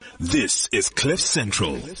This is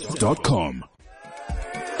CliffCentral.com.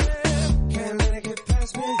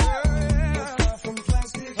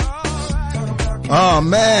 Oh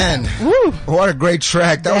man, Woo. What a great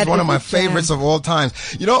track. That was one of my is a jam. favorites of all times.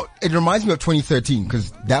 You know, it reminds me of 2013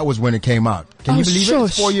 because that was when it came out. Can you believe it?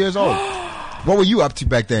 It's 4 years old. What were you up to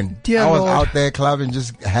back then? Dear I was Lord. out there clubbing,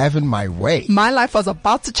 just having my way. My life was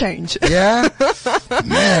about to change. Yeah?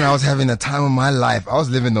 Man, I was having the time of my life. I was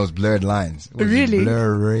living those blurred lines. It was Really?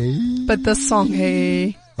 Blurry. But this song,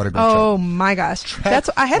 hey. What a great Oh my gosh. I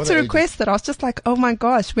had What to an request it. I was just like, oh my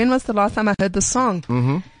gosh, when was the last time I heard the song?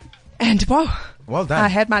 Mm-hmm. And wow. Well done. I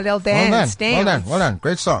had my little dance. Well done.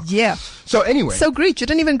 Great song. Yeah. So anyway. So greet. You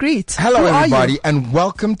didn't even greet. Hello, Who are everybody, you? and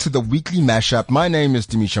welcome to the weekly mashup. My name is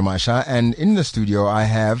Dimisha Masha, and in the studio I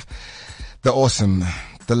have the awesome,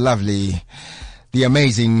 the lovely, the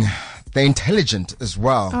amazing, the intelligent as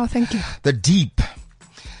well. Oh, thank you. The deep,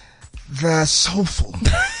 the soulful.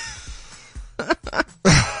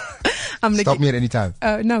 Stop me at any time.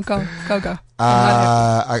 No, go.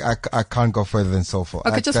 I can't go further than soulful.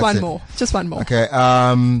 Okay, just That's one it. more. Just one more. Okay.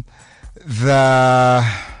 The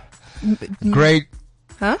great.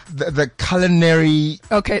 Huh? The culinary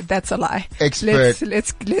Okay, that's a lie. Expert.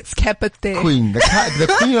 Let's cap it there. queen,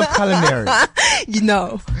 the queen of culinary. You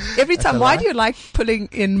know, every time, a why lie? do you like pulling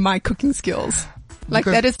in my cooking skills? Like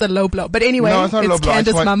Because- that is the low blow. But anyway, No, it's not low blow. I Candace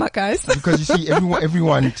just want- Mama, guys. Because you see,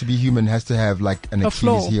 everyone to be human has to have like an A Achilles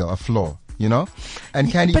flaw. heel, a flaw, you know?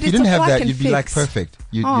 And Candy, But if you it's didn't a have flaw I that, can you'd be like fix. perfect.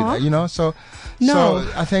 Aw. You know, so No.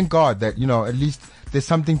 I thank God that, you know, at least there's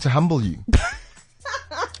something to humble you.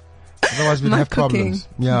 Otherwise we'd My have cooking. problems.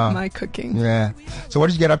 Yeah. My cooking. Yeah. So what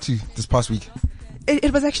did you get up to this past week?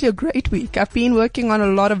 It was actually a great week. I've been working on a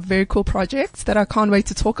lot of very cool projects that I can't wait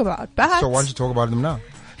to talk about. But So why don't you talk about them now?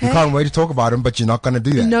 You Hey. can't wait to talk about them, but you're not going to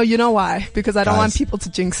do that. no, you know why? Because I don't want Guys. people to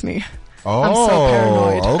jinx me. Oh, I'm so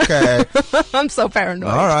paranoid. okay. I'm so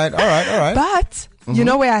paranoid. All right. But you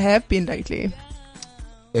know where I have been lately?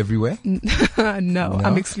 Everywhere? No,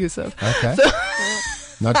 I'm exclusive. Okay.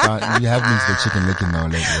 Not you have been to the chicken licking though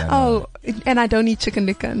lately. I know. Oh, and I don't eat chicken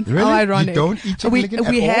licken. Really? How ironic. You don't eat chicken we, licken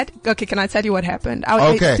at we all? had, okay, can I tell you what happened? I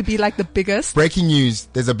was Okay. to be like the biggest. Breaking news.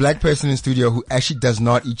 There's a black person in studio who actually does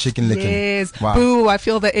not eat chicken licking. Yes. Wow. Boo, I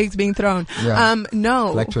feel the eggs being thrown. Yeah.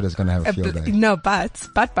 No. Black Twitter's going to have a field day. No, but.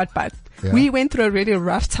 Yeah. We went through a really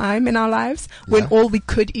rough time in our lives when Yeah. all we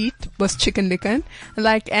could eat was chicken licken.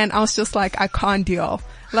 And I was just like, I can't deal.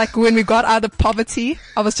 Like when we got out of poverty,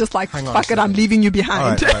 I was just like, Hang on a fuck it, I'm second. leaving you All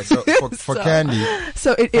behind. right. So for Candy,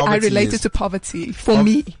 So I poverty related is- to poverty for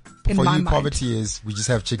me in for my you, mind. poverty is we just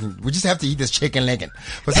have to eat this chicken licking.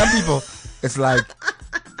 For some people, it's like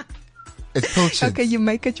it's pilchards. Okay, you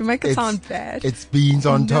make it It's- sound bad. It's beans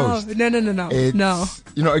on toast. No. It's, No.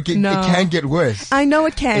 You know, it No. can get worse. I know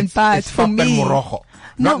it can, but it's for pap and me, morojo.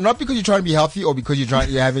 No. Not because you're trying to be healthy or because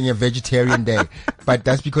you're having a vegetarian day, but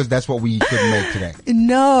that's because that's what we could make today.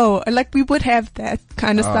 no, like we would have that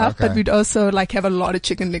kind of stuff, okay. but we'd also like have a lot of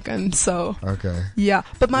chicken licken. So Okay. yeah,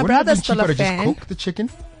 but my Wouldn't it brother's be still cheaper a to fan. just cook the chicken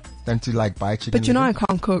than to like buy chicken? But you know I licken?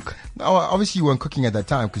 can't cook. No, obviously you weren't cooking at that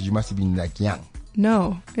time because you must have been like young.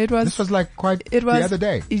 No, it was. This was like quite It was the other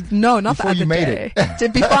day. No, not Before the you other made day.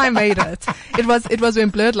 it. Before I made it, it was when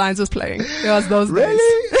Blurred Lines was playing. It was those days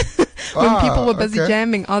Really? when Ah, people were busy okay.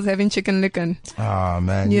 jamming. I was having chicken licken. Ah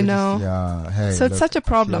man, You you're know. just, yeah. Hey, So it's look, such a I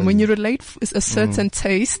problem feel when you. you relate a certain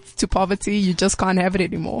taste to poverty. You just can't have it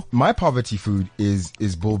anymore. My poverty food is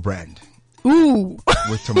Bull Brand Ooh,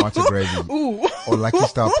 with tomato gravy. ooh. Or Lucky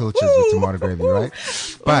Star pilchards with tomato gravy, right?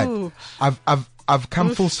 But Ooh. I've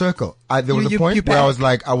come full circle. There was You a point you where I back. was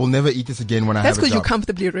like, I will never eat this again when I That's have a because job. you're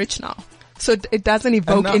comfortably rich now. So it doesn't And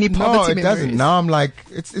evoke now- any poverty No, it memories. doesn't. Now I'm like,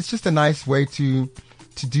 it's just a nice way to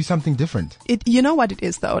do something different. You know what it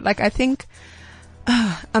is though? Like I think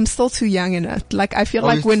I'm still too young in it. Like I feel Oh,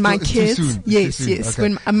 like it's when my too kids, soon. It's too yes, soon. yes, Okay.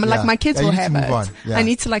 when like Yeah. my kids Yeah, will you need have to it. move on. Yeah. I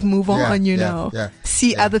need to like move Yeah, on, you yeah, know, yeah.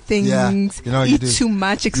 see Yeah. other things, Yeah. You know what you eat do. too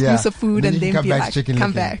much exclusive food, Then and you then come be back to like, chicken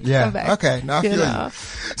come licking. back, Yeah. come back. Okay. Now I You feel know.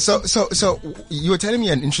 you. So you were telling me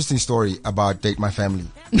an interesting story about Date My Family.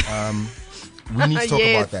 We need to talk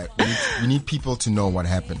Yes. about that. We need people to know what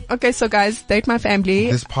happened Okay, so guys, Date My Family.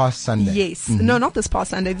 this past Sunday. Yes. No, not this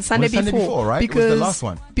past Sunday. The Sunday Was Sunday before, right? It was Because the last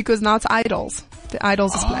one. Because now it's Idols. The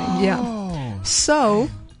Idols is playing. Yeah. Oh. So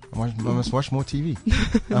I must watch more TV.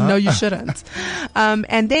 no, you shouldn't.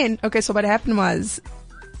 And then okay, so what happened was.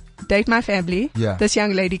 Date My Family. Yeah. This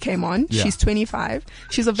young lady came on. Yeah. She's 25.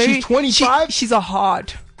 She's a very. She's 25? She's a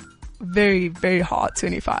hard. very, very hard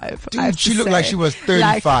 25. Dude, she looked like she was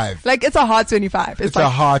 35. Like it's a hard 25. It's like, a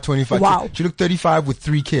hard 25. Wow. She looked 35 with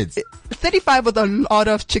 3 kids. 35 with a lot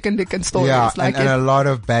of chicken dick and stories. Yeah, like and a lot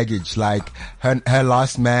of baggage. Like her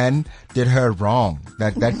last man did her wrong.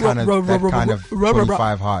 That kind of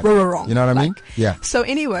 25 hard. Wrong. You know what I mean? Yeah. So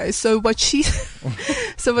anyway, so what she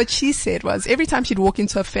said was every time she'd walk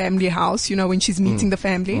into a family house, you know, when she's meeting the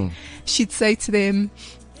family, she'd say to them,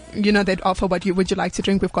 you know, they'd offer, would you like to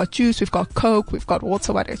drink? We've got juice, we've got Coke, we've got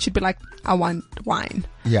water, whatever. She'd be like, I want wine.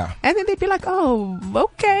 Yeah. And then they'd be like, oh,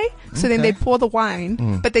 okay. So then they'd pour the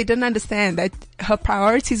wine, but they didn't understand that her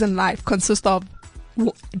priorities in life consist of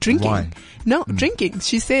drinking. Wine. No, drinking.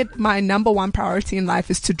 She said, my number 1 priority in life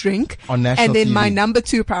is to drink. On national and then TV. my number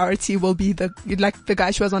 2 priority will be the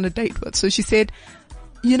guy she was on a date with. So she said,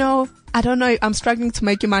 you know, I don't know, I'm struggling to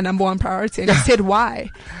make you my number 1 priority. And I said, why?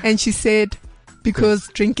 And she said, because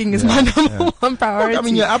drinking is my number 1 priority. Look, I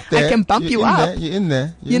mean, you're up there. I can bump you up. You're in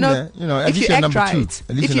there. You know, at if least you you're act number 2. right,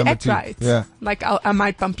 At least if you're you number act 2. right, Yeah. like I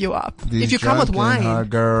might bump you up. These if you come with drunken wine,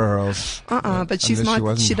 girls. but she's Unless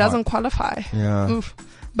not. She doesn't qualify. Yeah. Oof.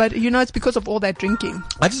 But you know, it's because of all that drinking.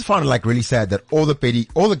 I just found it like really sad that all the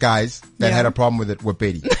guys that Yeah. had a problem with it were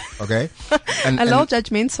petty. Okay. A little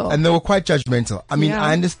judgmental. And they were quite judgmental. I mean, Yeah.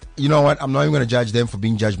 I understand. You know what? I'm not even going to judge them for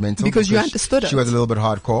being judgmental Because you understood She it. was a little bit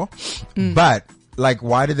hardcore, but like,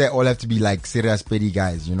 why did they all have to be like serious petty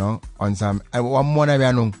guys? You know, on some. Oh,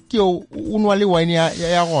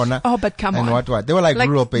 but come and on. what? They were like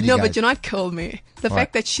real petty no, guys. but you know what killed me? The What?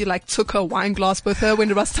 fact that she like took her wine glass with her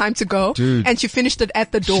when it was time to go, Dude. and she finished it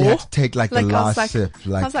at the door. She had to take like the I was last like, sip.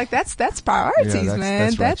 Like, I was like, that's priorities, yeah,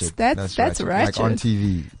 man. ratchet. That's ratchet. Like on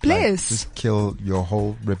TV. Bless. Like, just kill your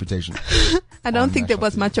whole reputation. I don't on think there national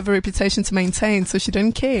was TV. much of a reputation to maintain, so she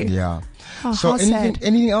didn't care. Yeah. Oh, So how sad.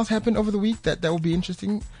 anything else happened over the week that would be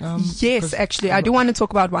interesting? Yes, 'cause- actually, I do want to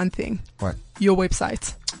talk about one thing. What? Your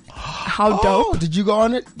website. How Oh, dope. did you go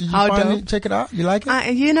on it? Did you How finally dope. check it out? You like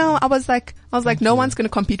it? You know, I was like, no one's going to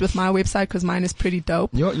compete with my website because mine is pretty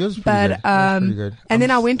dope. Yours is pretty But, good. Yours is pretty good. and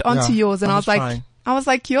then I went on to yeah, yours and I'm I was just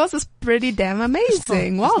like, trying. yours is pretty damn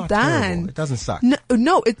amazing. It's Well not terrible. done. It doesn't suck.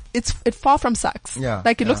 No, it far from sucks. Yeah,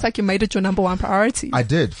 Like it yeah. looks like you made it your number 1 priority. I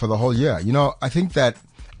did for the whole year. You know, I think that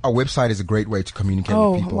a website is a great way to communicate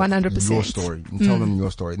Oh, with people. 100%. Your story and tell them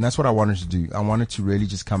your story. And that's what I wanted to do. I wanted to really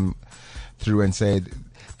just come through and say,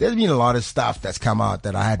 there's been a lot of stuff that's come out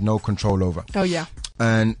that I had no control over. Oh yeah.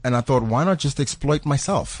 And I thought, why not just exploit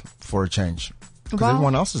myself for a change? Because Well-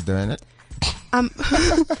 everyone else is doing it.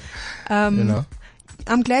 You know?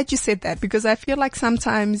 I'm glad you said that because I feel like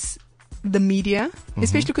sometimes the media,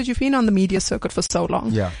 especially because you've been on the media circuit for so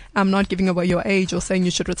long. Yeah. I'm not giving away your age or saying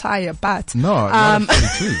you should retire, but No, not at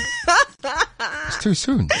 42. It's too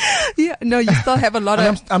soon. yeah, no, you still have a lot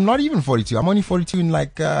And of I'm not even 42. I'm only 42 in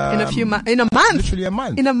like in a month. literally a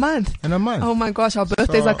month. In a month. In a month. Oh my gosh, our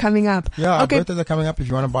birthdays So, are coming up. Yeah, our Okay. birthdays are coming up. If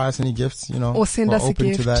you want to buy us any gifts, you know, Or send we're us a open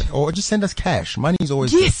to gift. that, or just send us cash. Money is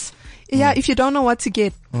always good. Yes. Yeah, if you don't know what to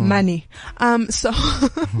get, money. So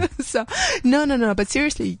no. But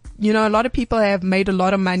seriously, you know, a lot of people have made a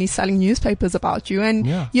lot of money selling newspapers about you. And,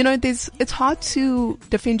 Yeah. you know, it's hard to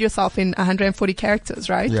defend yourself in 140 characters,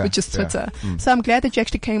 right? Yeah, Which is yeah. Twitter. So I'm glad that you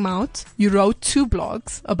actually came out. You wrote 2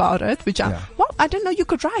 blogs about it, which Yeah. I didn't know you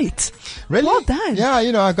could write. Really? Well done. Yeah,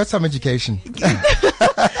 you know, I got some education.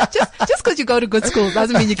 Just because you go to good schools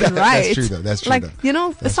doesn't mean you can write. That's true though. That's true Like, though. you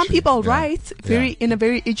know, That's some true. people Yeah. write Yeah. in a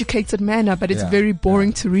very educated manner, but it's Yeah. very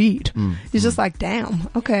boring to read. You're just like, damn,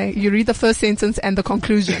 okay. You read the first sentence and the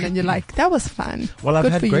conclusion and you're like, that was fun. Well, I've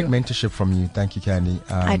Good had for great you. mentorship from you. Thank you, Candy.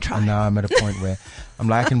 I try. And now I'm at a point where I'm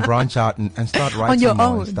like, I can branch out and start writing your more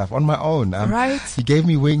own. and stuff on my own. Right. You gave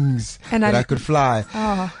me wings And that I- I could fly.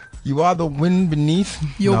 Ah, You are the wind beneath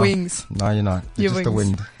your No. wings. No, you're not. You're Your just the wings.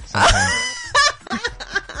 wind. Sometimes.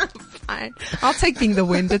 Fine. I'll take being the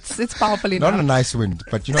wind. It's powerful Not enough. a nice wind,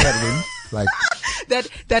 but you know that wind? Like,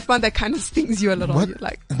 That one that kind of stings you a little. what? You're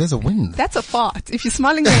like, There's a wind. that's a fart. If you're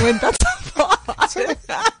smelling the wind, that's a fart.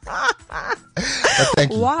 But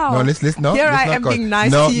thank you. Wow. No, let's no. Here let's I not am go. being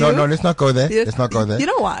nice no, to No, you. no, let's not go there. Let's not go there. You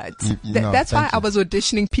know what? No, That's why thank I you. was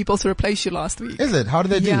auditioning people to replace you last week. Is it? How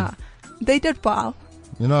did they do? Yeah. They did well.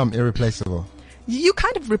 You know I'm irreplaceable. You're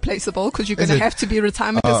kind of replaceable because you're Is going to it? have to be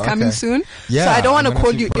retirement Oh, is coming okay. soon. Yeah, so I don't want I'm to gonna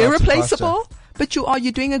call have to you put out to irreplaceable, but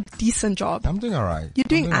you're doing a decent job. I'm doing alright. You're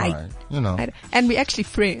doing I'm aight. alright. You know. Right? And we're actually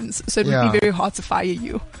friends, so it would Yeah. be very hard to fire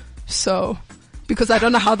you. So, because I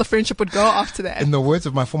don't know how the friendship would go after that. In the words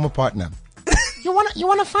of my former partner, you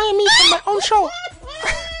wanna fire me from my own show?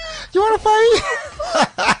 You wanna fire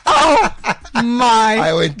me? My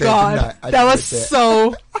I went there, God, didn't I? I that did was there.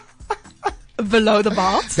 so below the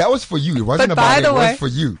belt. That was for you. It wasn't But about by me. the It way- was for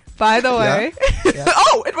you. By the way,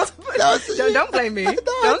 oh, it was. was- Don't blame me.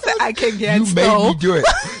 Don't say I came here and You made stole. me do it.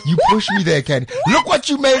 You pushed me there, Candy. Look what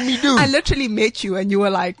you made me do. I literally met you and you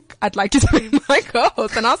were like, I'd like you to be my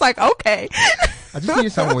co-host. And I was like, okay. I just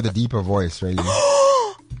needed someone with a deeper voice, really.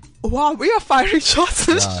 Wow, we are firing shots.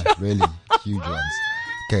 Yeah, really huge ones.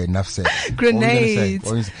 Okay, enough said. Grenades.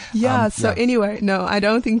 What were you gonna say? Yeah, so anyway, no, I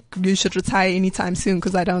don't think you should retire anytime soon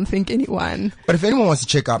because I don't think anyone. But if anyone wants to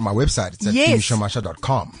check out my website, it's at Yes.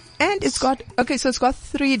 timishamasha.com. And it's got, okay, so it's got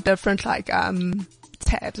 3 different like,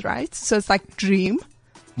 tabs, right? So it's like dream,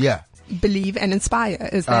 Yeah. believe and inspire.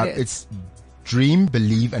 Is that it? It's dream,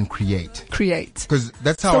 believe, and create. Create. Because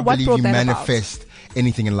that's how So I what believe brought you that manifest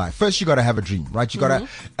anything in life. First, you got to have a dream, right? You got to,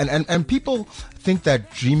 Mm-hmm. and people think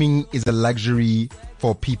that dreaming is a luxury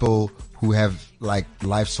for people who have like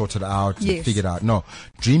life sorted out, Yes. figured out. No,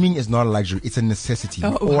 dreaming is not a luxury. It's a necessity.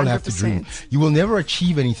 Oh, You all have to 100%. dream. You will never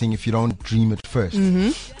achieve anything if you don't dream it 1st.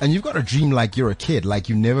 Mm-hmm. And you've got to dream like you're a kid, like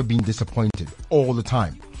you've never been disappointed all the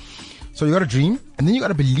time. So you got to dream, and then you got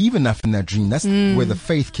to believe enough in that dream. That's Mm. where the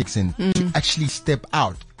faith kicks in to actually step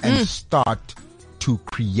out and start to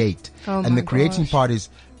create. Oh And the my creating gosh. part is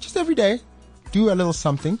just every day do a little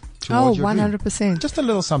something Oh, towards your dream. 100%. Just a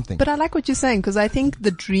little something. But I like what you're saying because I think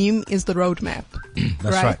the dream is the roadmap.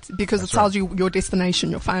 That's right. Because That's it tells you your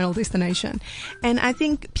destination, your final destination. And I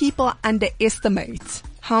think people underestimate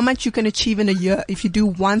how much you can achieve in a year if you do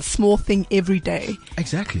one small thing every day.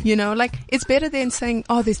 Exactly. You know, like it's better than saying,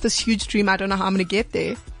 oh, there's this huge dream. I don't know how I'm going to get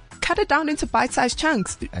there. Cut it down into bite-sized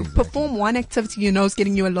chunks. Perform one activity you know is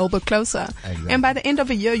getting you a little bit closer. Exactly. And by the end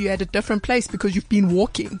of a year, you're at a different place because you've been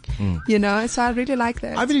walking. You know, so I really like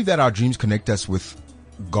that. I believe that our dreams connect us with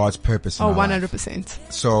God's purpose in Oh, our life.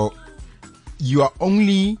 100%. So you are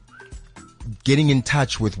only getting in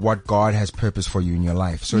touch with what God has purpose for you in your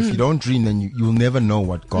life. So if you don't dream, then you will never know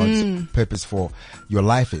what God's purpose for your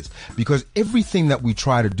life is. Because everything that we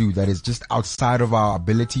try to do that is just outside of our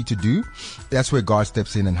ability to do, that's where God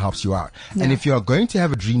steps in and helps you out. Yeah. And if you are going to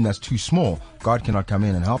have a dream that's too small, God cannot come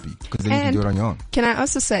in and help you because then you can do it on your own. Can I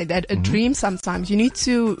also say that a dream sometimes you need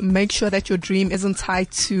to make sure that your dream isn't tied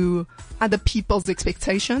to other people's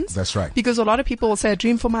expectations. That's right. Because a lot of people will say a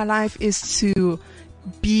dream for my life is to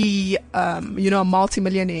be, a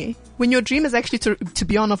multimillionaire. When your dream is actually to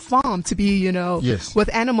be on a farm, to be, Yes.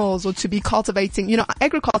 with animals or to be cultivating,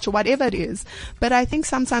 agriculture, whatever it is. But I think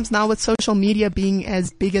sometimes now with social media being as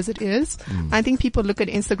big as it is, I think people look at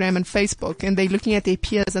Instagram and Facebook and they're looking at their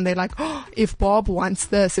peers and they're like, oh, if Bob wants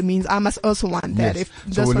this, it means I must also want that. Yes. If So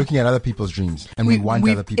this we're one- looking at other people's dreams and we want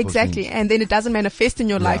other people's exactly. dreams. And then it doesn't manifest in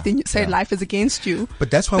your life. Then you say yeah. life is against you. But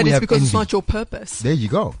that's why but we it's have because it's envy. not your purpose. There you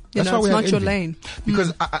go. You That's know, why we it's have not your envy. lane.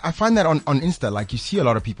 Because I find that on Insta, like you see a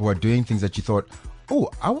lot of people who are doing things that you thought, oh,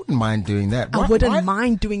 I wouldn't mind doing that. I wouldn't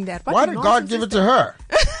mind doing that. What Why did God nonsense give is it to her?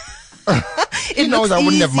 He knows looks I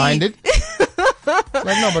wouldn't have easy. minded.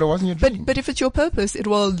 Like, no, but it wasn't your dream. But if it's your purpose, it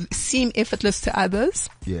will seem effortless to others,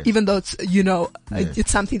 Yes. even though it's, Yes.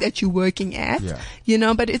 it's something that you're working at,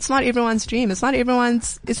 Yeah. but it's not everyone's dream. It's not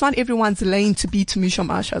everyone's lane to be Tamisha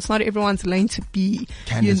Marsha. It's not everyone's lane to be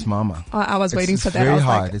Candace Mama. I was waiting It's for that. I very was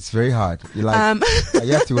hard. like, It's very hard. You're like,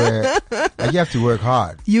 you have to work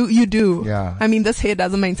hard. you do. Yeah. I mean, this hair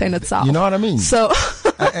doesn't maintain itself. You know what I mean? So,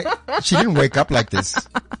 She didn't wake up like this.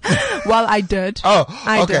 well, I did. Oh,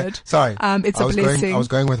 I okay. did. Sorry. It's a blessing. I was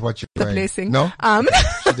going with what you're The doing. blessing. No?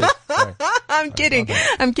 She did. Sorry. I'm kidding.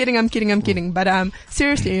 I'm kidding. But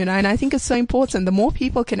seriously, and I think it's so important. The more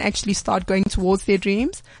people can actually start going towards their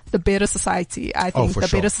dreams, the better society. I think for the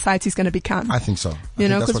sure. better society is going to become. I think so. I You think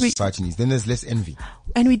know, that's 'cause what we- society needs. Then there's less envy.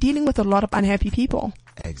 And we're dealing with a lot of unhappy people.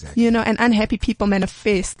 Exactly. And unhappy people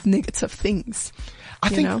manifest negative things. I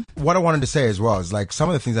think know? what I wanted to say as well is like some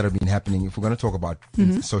of the things that have been happening, if we're going to talk about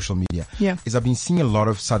social media, Yeah. is I've been seeing a lot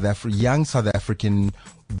of young South African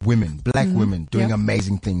women, black women doing Yeah.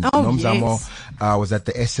 amazing things. Oh, Nomzamo yes. was at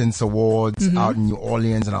the Essence Awards out in New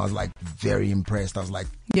Orleans and I was like very impressed. I was like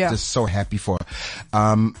Yeah. just so happy for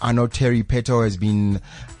her. I know Terry Peto has been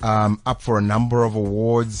up for a number of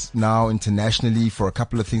awards now internationally for a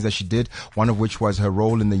couple of things that she did, one of which was her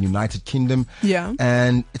role in the United Kingdom. Yeah.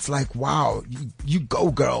 And it's like, wow, you go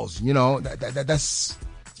girls, that's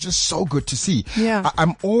just so good to see. Yeah.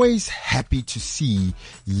 I'm always happy to see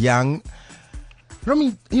young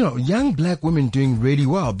black women doing really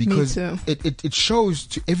well because too. it shows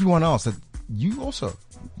to everyone else that you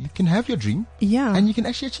can have your dream. Yeah. And you can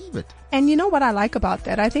actually achieve it. And you know what I like about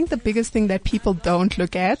that? I think the biggest thing that people don't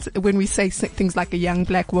look at when we say things like a young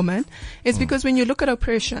black woman is because when you look at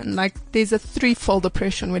oppression, like there's a threefold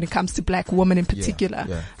oppression when it comes to black women in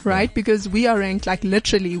particular, right? Because we are ranked like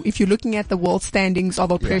literally, if you're looking at the world standings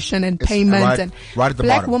of oppression and payment, and right at the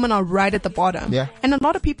black bottom. women are right at the bottom. Yeah. And a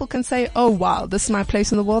lot of people can say, oh wow, this is my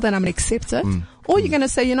place in the world and I'm going to accept it. Or you're going to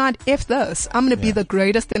say, you know what, F this. I'm going to be the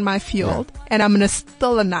greatest in my field and I'm going to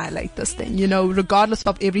still annihilate this thing, you know, regardless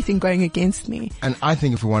of everything going against me. And I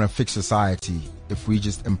think if we want to fix society, if we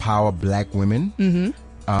just empower black women,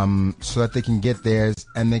 so that they can get theirs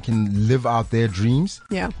and they can live out their dreams,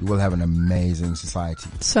 we will have an amazing society.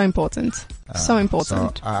 So important. So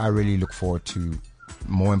important. So I really look forward to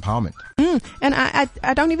more empowerment. And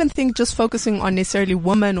I don't even think just focusing on necessarily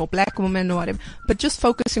women or black women or whatever, but just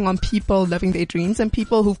focusing on people living their dreams and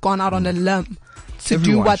people who've gone out on a limb to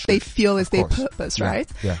do what they feel is their purpose, right?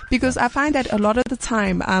 Because I find that a lot of the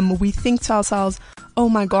time, we think to ourselves, oh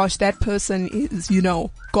my gosh, that person is, you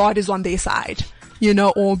know, God is on their side. You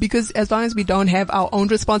know, or because as long as we don't have our own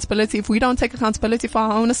responsibility, if we don't take accountability for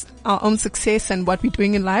our own success and what we're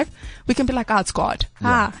doing in life, we can be like, it's God.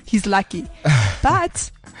 He's lucky.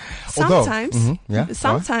 But sometimes,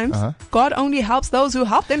 God only helps those who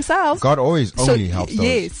help themselves. God always only helps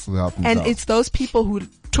those who help themselves. And it's those people who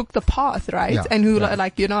took the path, right? And who are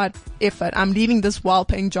like, you know what, effort, I'm leaving this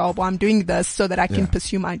well-paying job or I'm doing this so that I can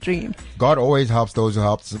pursue my dream. God always helps those who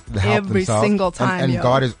help every themselves. Single time. And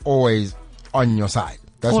God is always on your side.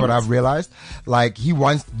 That's what I've realized. Like, he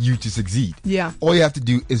wants you to succeed. Yeah. All you have to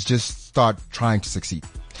do is just start trying to succeed.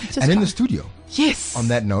 In the studio, on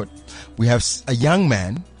that note, we have a young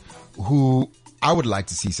man who I would like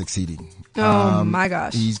to see succeeding. Oh my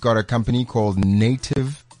gosh. He's got a company called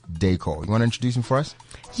Native Decor. You want to introduce him for us?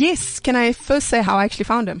 Yes. Can I first say how I actually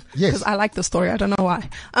found him? Yes. Because I like the story. I don't know why.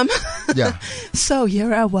 So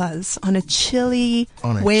here I was on a chilly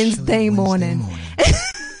Wednesday morning.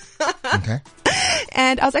 Okay.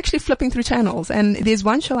 And I was actually flipping through channels, and there's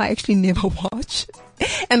one show I actually never watch,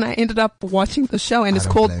 and I ended up watching the show, and it's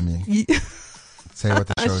called. Say what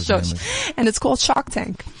the show's name is. And it's called Shark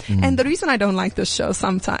Tank. And the reason I don't like this show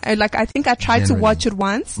sometimes, I think I tried to watch it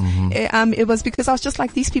once. It was because I was just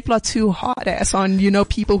like, these people are too hard ass on, you know,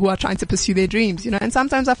 people who are trying to pursue their dreams, you know, and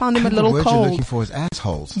sometimes I found them a little cold. The word you're looking for is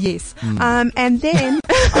assholes. Yes. And then.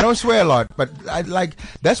 I don't swear a lot, but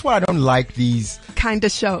that's why I don't like these kind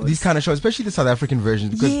of shows. These kind of shows, especially the South African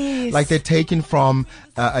versions, because like they're taken from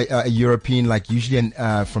a European, like usually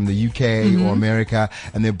from the UK or America,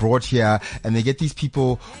 and they're brought here, and they get these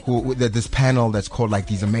people who this panel that's called like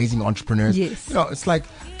these amazing entrepreneurs. Yes. You know, it's like,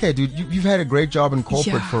 okay, dude, you've had a great job in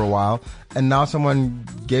corporate for a while, and now someone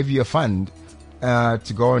gave you a fund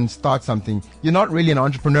to go and start something. You're not really an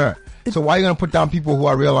entrepreneur. So why are you going to put down people who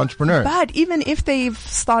are real entrepreneurs? But even if they've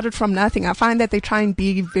started from nothing, I find that they try and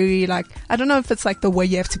be very I don't know if it's like the way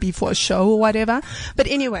you have to be for a show or whatever. But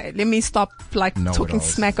anyway, let me stop talking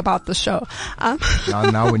smack about the show.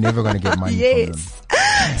 Now we're never going to get money from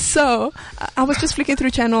them. So I was just flicking through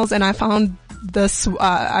channels and I found this,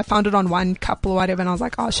 I found it on one couple or whatever, and I was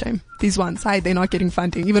like, oh shame, these ones, they're not getting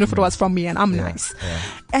funding, even if it was from me and I'm nice.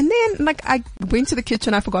 And then I went to the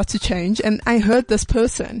kitchen, I forgot to change, and I heard this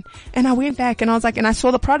person, and I went back and I was like, and I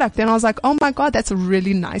saw the product and I was like, oh my God, that's a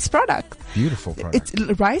really nice product. Beautiful product.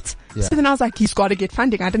 It's right? Yeah. So then I was like, he's got to get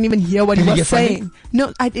funding. I didn't even hear what he was saying. Funding?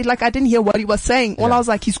 No, I didn't hear what he was saying. All I was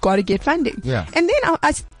like, he's got to get funding. Yeah. And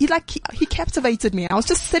then he captivated me. I was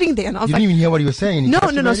just sitting there and I was you didn't even hear what he was saying. No.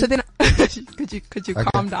 So then, could you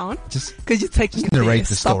calm down? Could you take me there? Narrate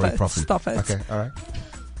the story properly. Stop it. Okay, all right.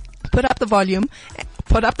 Put up the volume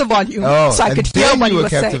so I could hear what he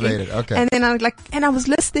was saying. Okay. And then I was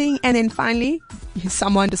listening, and then finally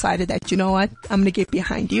someone decided that, you know what, I'm going to get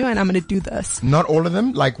behind you and I'm going to do this. Not all of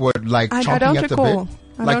them? Chomping at the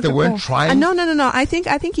bit? They weren't trying? No. I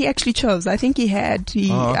think he actually chose. I think I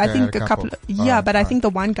think a couple. But I think the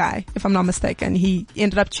one guy, if I'm not mistaken, he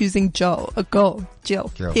ended up choosing Jill,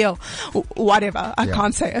 Hill, whatever. I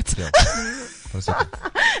can't say it.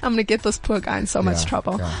 I'm gonna get this poor guy in so much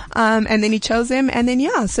trouble. And then he chose him, and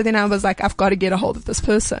then so then I was like, I've got to get a hold of this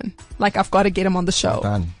person. Like, I've got to get him on the show.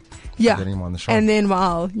 Done. Getting him on the show. And then,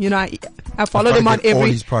 I followed him on all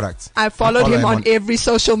his products. I followed him on every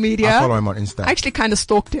social media. I follow him on Insta. I actually kind of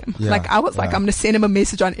stalked him. I was like, I'm gonna send him a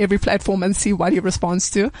message on every platform and see what he responds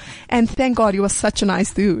to. And thank God, he was such a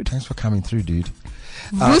nice dude. Thanks for coming through, dude.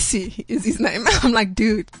 Vusi is his name. I'm like,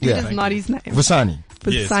 dude, that is not his name. Vusani.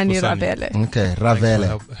 Vusani Ravele. Okay,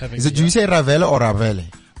 Ravele. Do you say Ravele or Ravele?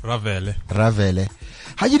 Ravele.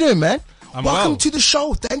 How you doing, man? Welcome to the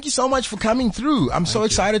show. Thank you so much for coming through. I'm so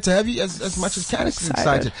excited to have you as much as Candice is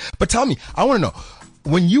excited. But tell me, I want to know,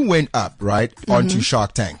 when you went up, right, Mm-hmm. onto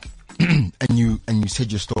Shark Tank, and you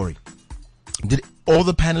said your story, did all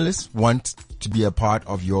the panelists want to be a part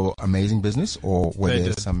of your amazing business, or were They there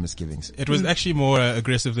did. some misgivings? It was actually more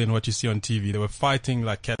aggressive than what you see on TV. They were fighting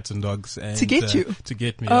like cats and dogs and To get you? to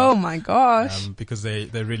get me. Oh out, my gosh. because they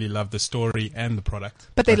really loved the story and the product.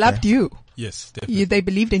 But they loved you. Yes, definitely. They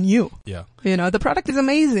believed in you. Yeah. You know, the product is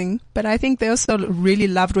amazing, but I think they also really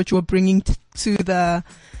loved what you were bringing to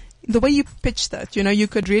the way you pitched it. You know, you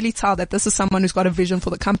could really tell that this is someone who's got a vision for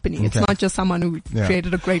the company. It's Okay. not just someone who Yeah.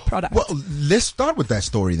 created a great product. Well, let's start with that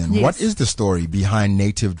story then. Yes. What is the story behind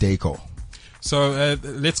Native Deco? So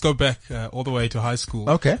let's go back all the way to high school.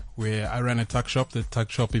 Okay. Where I ran a tuck shop. The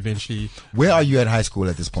tuck shop eventually. Where are you at high school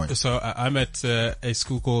at this point? So I'm at a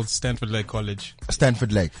school called Stanford Lake College.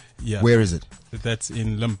 Stanford Lake. Yeah. Where is it? That's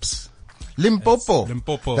in Limps. Limpopo. It's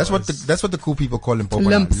Limpopo. That's what the cool people call Limpopo. now.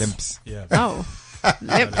 Limps. Limps. Yeah. Oh.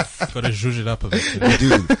 Limps. Got to zhuzh it up a bit. You know?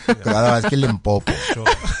 Dude. 'Cause otherwise, kill Limpopo. Sure.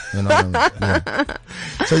 You know what I mean? Yeah.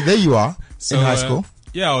 So there you are in high school.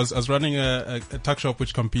 Yeah, I was running a tuck shop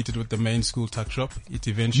which competed with the main school tuck shop. It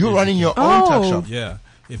eventually You're running your own tuck Oh. shop. Yeah,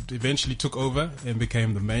 it eventually took over and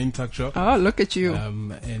became the main tuck shop. Oh, look at you.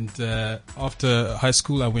 And after high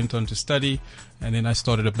school, I went on to study, and then I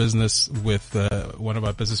started a business with one of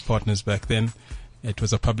our business partners back then. It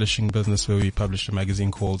was a publishing business where we published a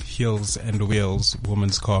magazine called Heels and Wheels,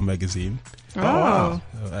 Women's Car Magazine. Oh.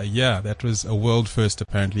 Yeah, that was a world first,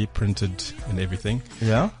 apparently, printed and everything.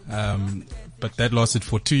 Yeah. But that lasted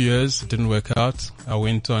for 2 years. It didn't work out. I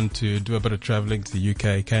went on to do a bit of traveling to the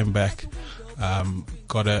UK, came back,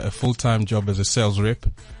 got a full-time job as a sales rep.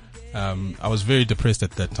 I was very depressed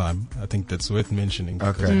at that time. I think that's worth mentioning.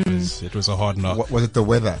 because Okay. It was a hard knock. What was it the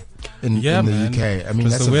weather in Yeah, the man. UK? I mean, It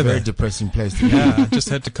was that's the a weather. very depressing place to be. Yeah, I just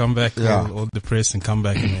had to come back Yeah. all depressed and come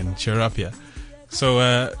back and then cheer up here.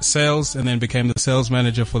 So sales, and then became the sales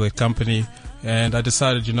manager for the company. And I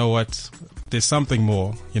decided, you know what, there's something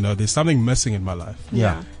more. You know, there's something missing in my life.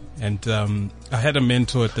 Yeah. And I had a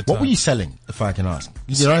mentor at the time. What were you selling, if I can ask?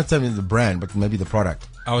 You don't have to tell me the brand, but maybe the product.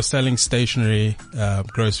 I was selling stationery,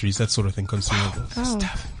 groceries, that sort of thing, consumables.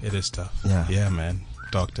 Oh. It is tough. Yeah. Yeah, man.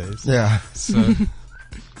 Dark days. Yeah. So,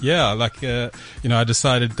 yeah, like, I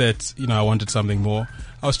decided that, I wanted something more.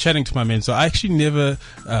 I was chatting to my mentor. I actually never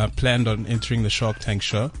planned on entering the Shark Tank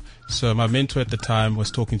show. So my mentor at the time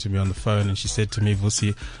was talking to me on the phone, and she said to me,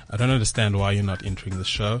 Vusi, I don't understand why you're not entering the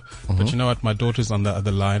show. But you know what? My daughter's on the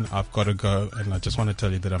other line. I've got to go. And I just want to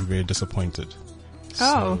tell you that I'm very disappointed.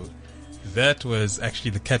 Oh. So that was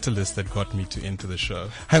actually the catalyst that got me to enter the show.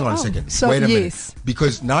 Hang on a Oh, second. so Wait a minute. yes.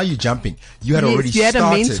 Because now you're jumping. You had Yes, already you had a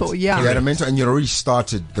started. mentor, yeah. You had a mentor and you already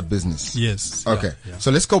started the business. Yes. Okay. Yeah.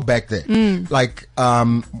 So let's go back there. Like,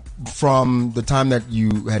 from the time that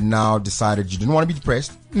you had now decided you didn't want to be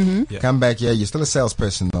depressed, Yeah. come back here. You're still a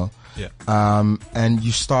salesperson though. Yeah. And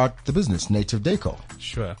you start the business, Native Deco.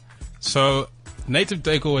 Sure. So, Native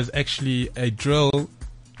Deco was actually a drill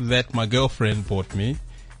that my girlfriend bought me,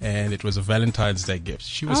 and it was a Valentine's Day gift.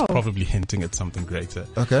 She was Oh. probably hinting at something greater.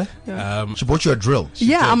 Okay. Yeah. She bought you a drill,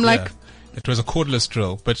 Yeah, I'm like, It was a cordless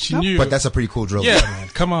drill, but she knew. but that's a pretty cool drill. yeah, man,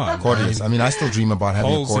 come on. Cordless. I mean, I still dream about having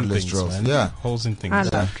a Holes in cordless things, drill. man. Yeah. Holes in things. I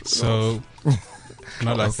love So,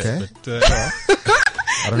 not like Okay. that, but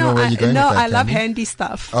I don't know where you're going with that, I love Candy. handy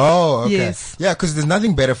stuff. Oh, okay. Yes. Yeah, because there's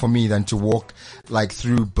nothing better for me than to walk like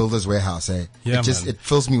through Builder's Warehouse. Yeah, it man. it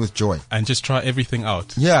fills me with joy. and just try everything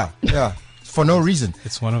out. Yeah, yeah. For no reason.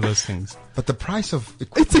 It's one of those things. But the price of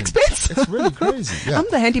equipment, It's expensive. It's really crazy. Yeah. I'm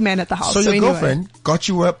the handyman at the house. So your anyway. girlfriend got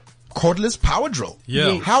you a cordless power drill. Yeah.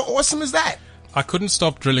 Yes. How awesome is that? I couldn't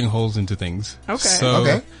stop drilling holes into things. Okay. So,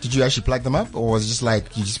 Okay. Did you actually plug them up, or was it just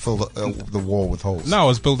like you just fill the wall with holes? No, I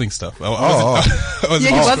was building stuff. I Oh,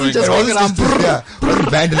 wasn't Yeah, he wasn't destroying just It walking wasn't around. yeah, it wasn't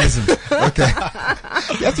vandalism. Okay.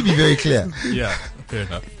 You have to be very clear. Yeah, fair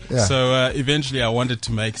enough. Yeah. So eventually I wanted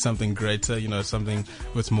to make something greater, something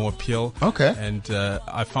with more appeal. Okay. And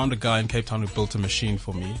I found a guy in Cape Town who built a machine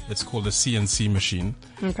for me. It's called a CNC machine.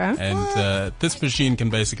 Okay. And this machine can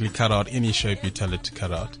basically cut out any shape you tell it to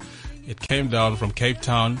cut out. It came down from Cape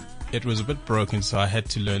Town. It was a bit broken, so I had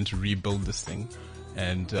to learn to rebuild this thing.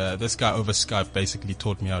 And this guy over Skype basically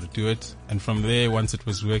taught me how to do it. And from there, once it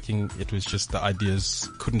was working, it was just the ideas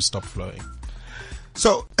couldn't stop flowing.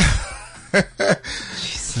 So,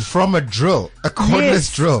 from a drill, a cordless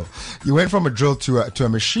Yes. drill, you went from a drill to a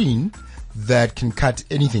machine that can cut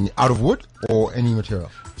anything out of wood or any material.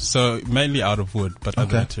 So mainly out of wood, but other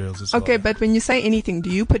Okay. materials as well. Okay, but when you say anything, do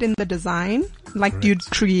you put in the design? Like, do you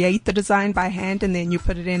Correct. create the design by hand and then you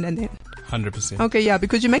put it in and then? 100%. Okay, yeah,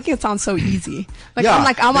 because you're making it sound so easy. Like, Yeah. I'm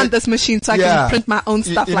like, I want this machine so I Yeah. can print my own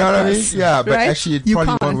stuff you like know what this. I mean? Yeah, but right? actually it You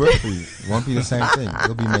probably can't. won't work for you. It won't be the same thing.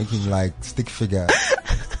 You'll be making like stick figure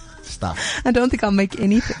stuff. I don't think I'll make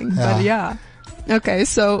anything, but yeah. Okay,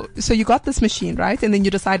 so you got this machine, right? And then you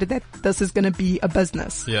decided that this is going to be a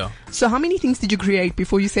business. Yeah. So how many things did you create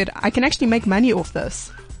before you said, I can actually make money off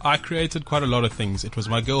this? I created quite a lot of things. It was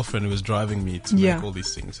my girlfriend who was driving me to Yeah. make all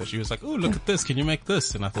these things. So she was like, "Oh, look at this! Can you make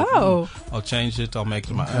this?" And I thought, Oh. I'll change it. I'll make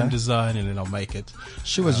it my own design, and then I'll make it."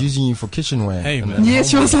 She was using you for kitchenware. Hey, and- man. and Yeah,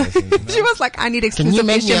 she was like, homeware, you know? she was like, I need Can you exclusive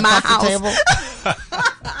make mesh me a in my coffee house.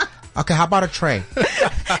 table? Okay, how about a tray?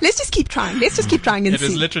 Let's just keep trying. Let's just keep trying and It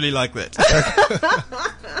was see. literally like that.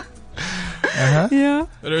 Yeah.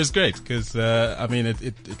 But it was great because, I mean,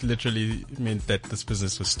 it literally meant that this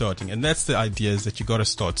business was starting. And that's the idea, is that you got to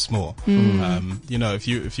start small. You know, if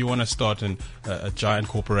you want to start a giant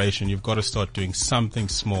corporation, you've got to start doing something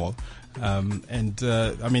small. I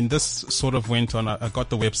mean, this sort of went on. I got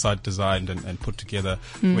the website designed and put together,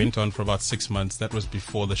 went on for about 6 months. That was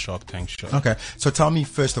before the Shark Tank show. Okay, so tell me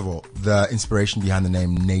first of all, the inspiration behind the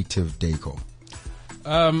name Native Decor.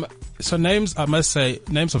 So names, I must say,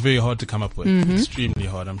 names are very hard to come up with. Extremely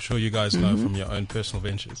hard. I'm sure you guys know from your own personal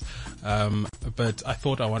ventures. But I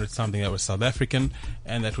thought I wanted something that was South African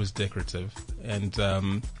and that was decorative. And,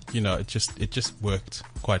 you know, it just worked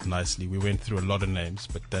quite nicely. We went through a lot of names,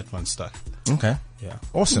 but that one stuck. Okay, Yeah.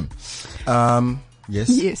 awesome. Yes.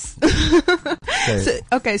 Yes.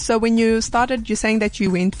 Okay. So when you started, you're saying that you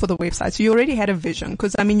went for the website. So you already had a vision,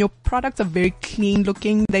 because I mean, your products are very clean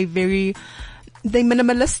looking. They're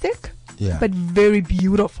minimalistic, Yeah. but very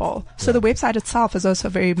beautiful. So the website itself is also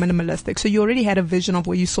very minimalistic. So you already had a vision of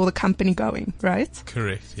where you saw the company going, right?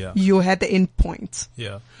 Correct. Yeah. You had the end point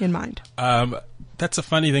Yeah. in mind. That's a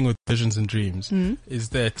funny thing with visions and dreams, is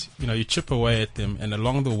that, you know, you chip away at them, and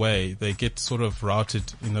along the way they get sort of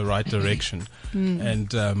routed in the right direction.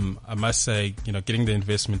 And I must say, you know, getting the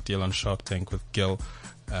investment deal on Shark Tank with Gil.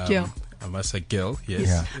 Gil. I must say Gil, yes.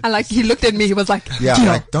 Yeah. I like, he looked at me, he was like, Yeah, "Gil."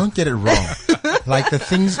 like don't get it wrong. Like the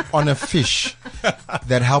things on a fish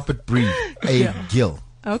that help it breathe. A gill.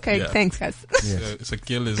 Okay, Yeah. thanks guys. So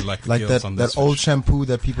Gil is like, Like gills that, on that this old fish. shampoo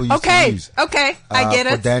that people used to Okay, use. okay, I get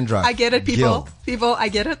for it. dandruff. I get it, people. Gil. People, I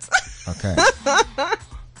get it. Okay.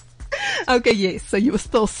 Okay, yes. So you were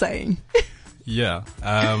still saying. Yeah.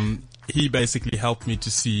 He basically helped me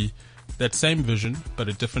to see that same vision, but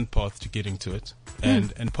a different path to getting to it,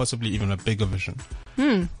 and possibly even a bigger vision.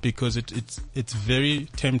 Because it's very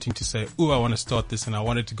tempting to say, "Oh, I want to start this and I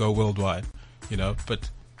want it to go worldwide," you know. But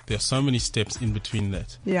there are so many steps in between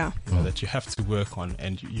that, Yeah. you know, that you have to work on,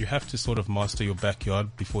 and you have to sort of master your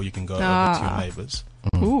backyard before you can go over to your neighbors.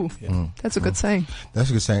 Ooh, Yeah. that's a good saying. That's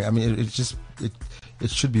a good saying. I mean,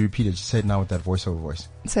 it should be repeated. Just say it now with that voiceover voice.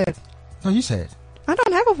 Say it. No, you say it. I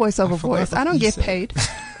don't have a voiceover I forgot voice. what I don't you get said. paid.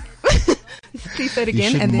 Please say it You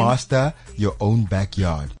again, should and then master your own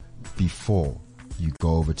backyard before you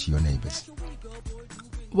go over to your neighbors.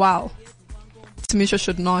 wow. Tamisha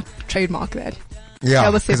should not trademark that. Yeah,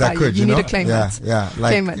 That was said because I by you. could. You need know? to claim yeah, it. Yeah,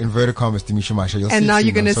 like Claim it. inverted commas, Demisha Masha. You'll see And it now soon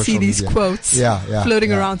you're going on to see social these media. quotes Yeah,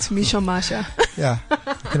 floating yeah. around Tamisha Masha. Yeah,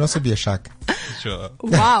 it can also be a shark. Sure.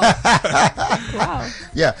 Wow. Wow.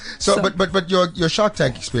 Yeah. So, So- but your Shark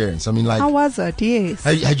Tank experience. I mean, like, How was it? Yes.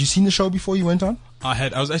 had you seen the show before you went on?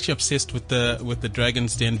 I was actually obsessed with the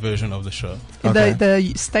Dragon's Den version of the show. Okay.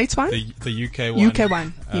 The States one? The UK one. UK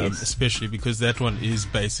one, yes. Especially because that one is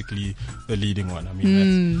basically the leading one. I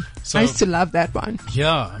mean, so I used to love that one.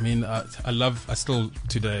 yeah, I mean, I still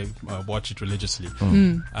today watch it religiously.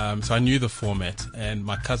 So I knew the format, and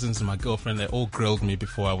my cousins and my girlfriend, they all grilled me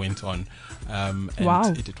before I went on. And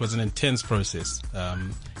Wow. it was an intense process,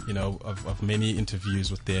 you know, of many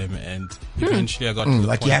interviews with them, and eventually I got to the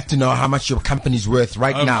Like point. you have to know how much your company's worth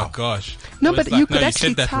right Oh now. my gosh! No, So it's but you like, could no, actually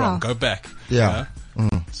you said that tell. wrong. Go back. Yeah. You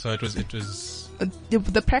know? So it was.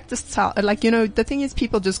 The practice tell, like, you know, the thing is,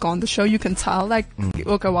 people just go on the show. You can tell, like,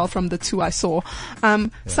 okay, well, from the two I saw,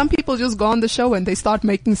 some people just go on the show and they start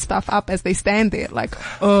making stuff up as they stand there. Like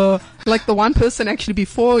the one person actually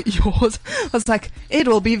before yours was like, it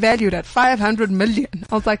will be valued at 500 million.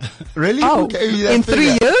 I was like, Really? oh, Who gave you that in 3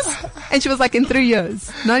 figure? years? And she was like, in 3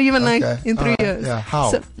 years. Not even Okay. like in 3 Alright. years. Yeah.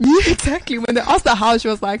 How? So, yeah, exactly. When they asked her how, she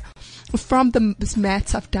was like, from the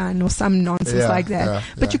maths I've done or some nonsense Yeah, like that. yeah,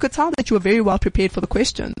 But yeah. you could tell that you were very well prepared for the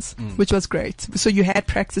questions, which was great. So you had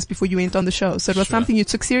practice before you went on the show. So it was Sure. something you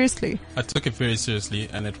took seriously. I took it very seriously,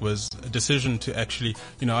 and it was a decision to actually,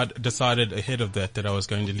 you know, I decided ahead of that I was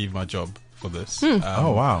going to leave my job for this.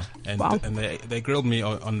 Oh, wow. And Wow. and they grilled me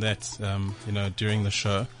on that, you know, during the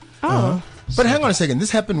show. Oh, But hang on a second.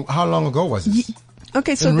 This happened. How long ago was this?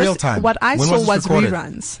 Okay, so in real time. what I When saw was this was recorded?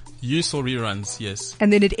 reruns. You saw reruns, yes.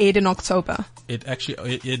 And then it aired in October. It actually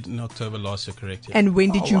aired in October last year, correct? Yeah. And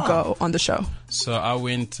when did you go on the show? So I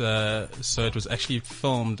went, so it was actually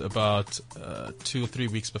filmed about 2 or 3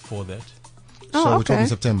 weeks before that. Oh, So we're okay. talking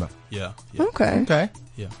September. Yeah. Yeah. Okay. Okay.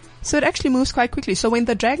 Yeah. So it actually moves quite quickly. So when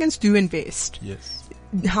the Dragons do invest, Yes.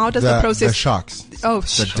 how does the process... The Sharks. Oh,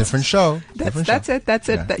 It's a different show. Different That's show. it. That's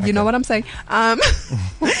it. Yeah, You know okay. what I'm saying?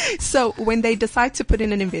 So when they decide to put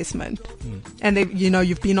in an investment and they,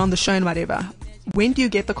 you've been on the show and whatever, when do you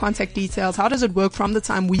get the contact details? How does it work from the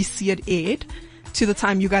time we see it aired to the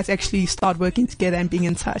time you guys actually start working together and being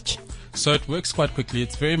in touch? So it works quite quickly.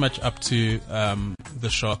 It's very much up to the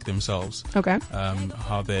Shark themselves. Okay.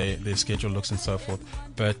 How their schedule looks and so forth.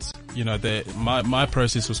 But, my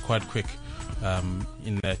process was quite quick.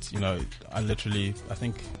 In that, I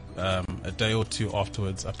think a day or two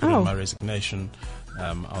afterwards, I put in my resignation.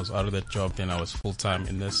 I was out of that job, then I was full time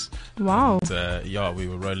in this. Wow. And, we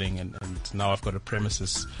were rolling, and now I've got a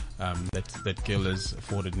premises that Gil has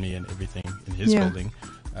afforded me and everything in his building.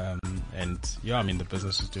 The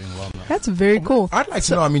business is doing well now. That's very cool. I'd like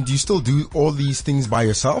to know, do you still do all these things by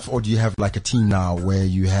yourself, or do you have like a team now where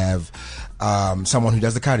you have someone who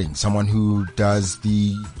does the cutting, someone who does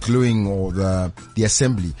the gluing or the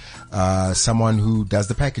assembly, someone who does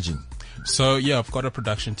the packaging? So I've got a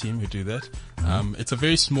production team who do that. It's a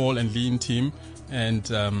very small and lean team, and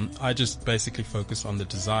I just basically focus on the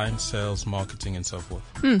design, sales, marketing, and so forth.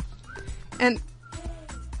 And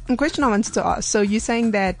a question I wanted to ask. So you're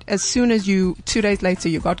saying that as soon as 2 days later,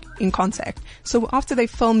 you got in contact. So after they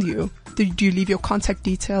filmed you, do you leave your contact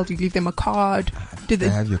details? Do you leave them a card? Do They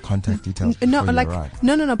have your contact details. No, before like you arrive.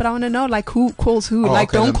 no. But I want to know like who calls who. Oh, Like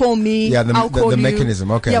okay, don't call me. Yeah, I'll call the you.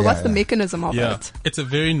 mechanism. Okay. Yeah, Yeah, what's the yeah. mechanism of it? It's a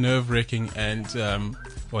very nerve-wracking and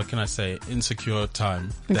what can I say, insecure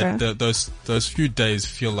time. Okay. That those few days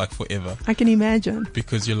feel like forever, I can imagine.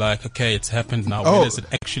 because you're like, okay, it's happened now. Oh. When is it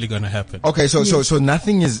actually going to happen? Okay, so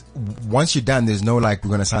nothing is, once you're done, there's no like, we're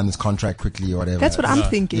going to sign this contract quickly or whatever. That's what I'm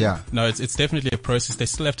thinking. Yeah. No, it's definitely a process. They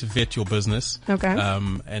still have to vet your business. Okay.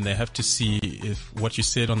 And they have to see if what you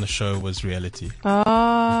said on the show was reality.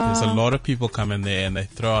 Oh. There's a lot of people come in there and they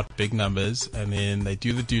throw out big numbers, and then they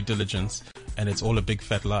do the due diligence, and it's all a big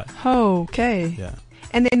fat lie. Okay. Yeah.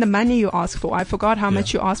 And then the money you ask for, I forgot how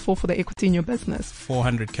much you asked for the equity in your business.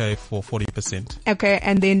 400K for 40%. Okay,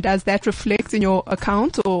 and then does that reflect in your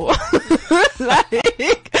account or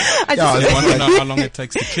like? I Yeah, You want to know how long it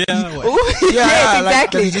takes to clear? What? Yes, like,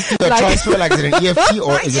 exactly. does he just do a transfer? Like, is it an EFT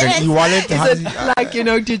or is it an e-wallet? How Is does it he- like,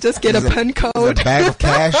 do you just get a is it- PIN is it code? a bag of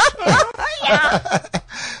cash?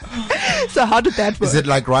 So how did that work? Is it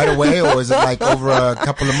like right away or is it like over a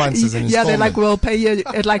couple of months as an Yeah, they're like, installment? we'll pay you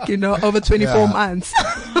at like, over 24 Yeah. months.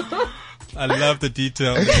 I love the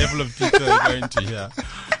detail, the level of detail you're going to here.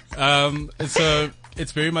 So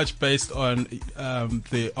it's very much based on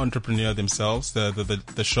the entrepreneur themselves,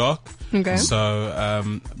 the Shark. Okay.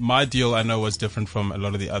 So my deal, I know, was different from a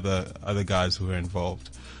lot of the other guys who were involved.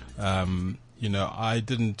 I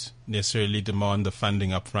didn't necessarily demand the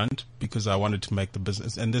funding up front because I wanted to make the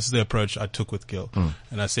business. And this is the approach I took with Gil.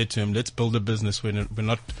 And I said to him, let's build a business where we're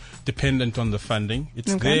not dependent on the funding.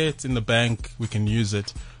 It's Okay. there, it's in the bank, we can use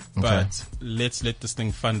it. But let's let this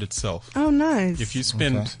thing fund itself. Oh, nice. If you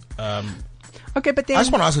spend, Okay, but then. I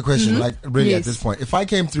just want to ask a question, like really Yes. at this point. If I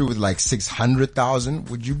came through with like 600,000,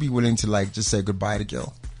 would you be willing to like just say goodbye to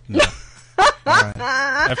Gil? no.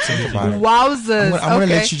 Absolutely. Goodbye. Wowzers. I'm gonna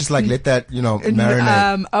okay. let you just like let that,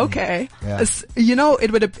 marinate. Okay. Yeah.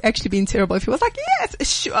 It would have actually been terrible if he was like, yes,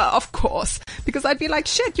 sure, of course. Because I'd be like,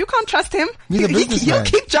 shit, you can't trust him. He's a You businessman.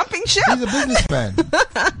 keep jumping ship. He's a businessman.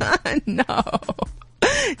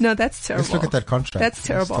 No, that's terrible. Let's look at that contract. That's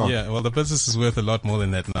terrible. Let's talk. Yeah, well, the business is worth a lot more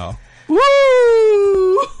than that now.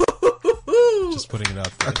 Woo! Just putting it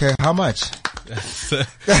out there. Okay, how much? It's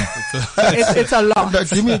a lot. No,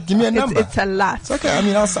 give me a number. It's a lot. Okay,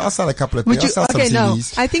 I'll sell a couple of Would things. you? I'll sell Okay, some no.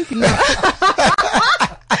 CDs. I think no.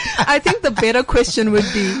 I think the better question would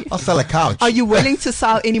be: I'll sell a couch. are you willing to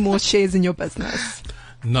sell any more shares in your business?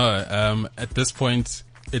 No, at this point,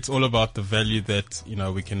 it's all about the value that,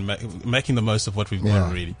 we can making the most of what we've got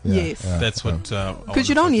already. Yes. That's what, Because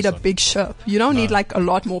you don't need a big ship. You don't need like a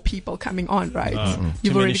lot more people coming on, right?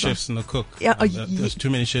 too many chefs in the cook. Yeah, There's too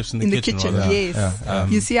many chefs in the kitchen. Rather. Yes.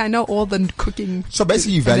 You see, I know all the cooking. So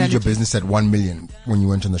basically, you valued your advantages. business at 1 million when you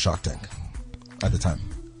went on the Shark Tank at the time.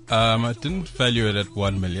 I didn't value it at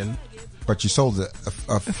 1 million. But you sold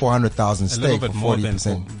a 400,000 A little stake bit for more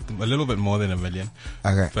 40%. a little bit more than $1 million.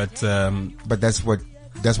 Okay. But But that's what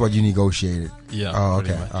That's what you negotiated. Yeah. Oh,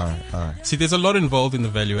 pretty okay. much. All right. See, there's a lot involved in the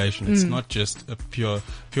valuation. It's not just a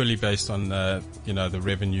purely based on the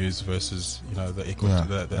revenues versus the equity,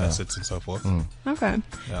 the assets and so forth. Okay.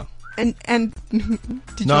 Yeah. And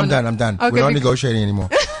did No, you I'm done. I'm done. Okay, We're not because- negotiating anymore.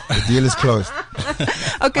 The deal is closed.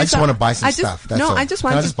 Okay, I just want to buy some I just- stuff. That's no, all. I just Can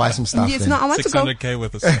want I to just buy some stuff? Yes, then? no, I want to go. 600K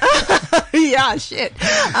with us. Yeah, shit.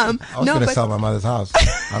 I was no, going to but sell my mother's house.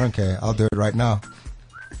 I don't care. I'll do it right now.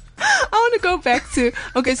 I want to go back to.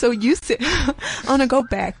 Okay, so you said I want to go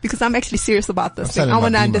back because I'm actually serious about this I'm thing. selling I my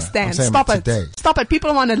want to Beamer. understand. I'm selling Stop it it. today. Stop it.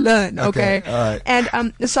 People want to learn. Okay. All right.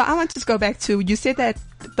 And so I want to just go back to. You said that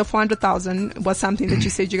the 400,000 was something that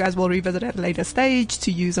you said you guys will revisit at a later stage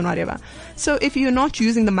to use and whatever. So if you're not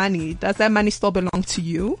using the money, does that money still belong to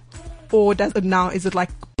you? Or is it like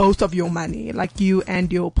both of your money, like you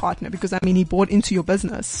and your partner? Because I mean, he bought into your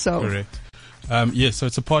business, so. Correct. Yes, so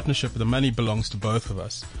it's a partnership. The money belongs to both of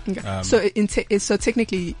us. Okay. So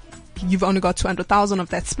technically, you've only got 200,000 of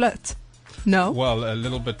that split. No. Well, a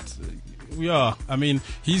little bit. Yeah, I mean,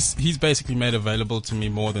 he's basically made available to me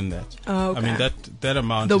more than that. Oh, okay. I mean, that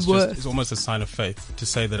amount The is worth. is almost a sign of faith to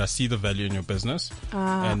say that I see the value in your business,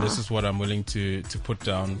 and this is what I'm willing to put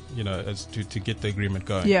down, as to get the agreement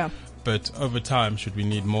going. Yeah. But over time, should we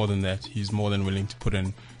need more than that, he's more than willing to put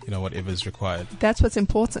in, whatever is required. That's what's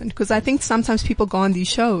important, because I think sometimes people go on these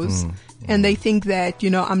shows and they think that, I'm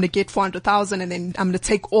going to get 400,000 and then I'm going to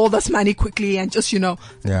take all this money quickly and just,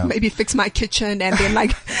 maybe fix my kitchen and then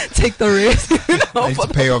like take the risk. I need to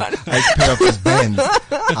pay off this Benz.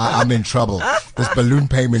 I'm in trouble. This balloon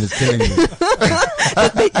payment is killing me.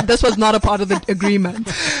 This was not a part of the agreement,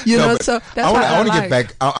 But so that's I want to like.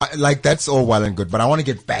 get back. Like that's all well and good, but I want to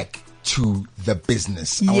get back to the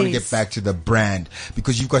business. I want to Yes. get back to the brand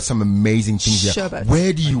because you've got some amazing things here. Sure, but-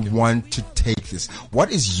 Where do you want to take this?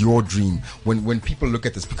 What is your dream when people look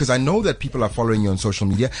at this? Because I know that people are following you on social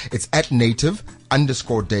media. It's at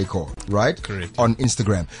native_decor, right? Correct. On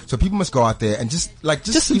Instagram. So people must go out there and just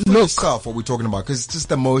see for look. yourself what we're talking about, because it's just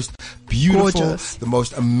the most beautiful, Gorgeous. the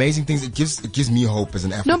most amazing things. It gives me hope as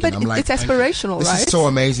an African. No, but I'm like, it's aspirational, this right? is so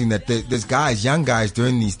amazing that there's guys, young guys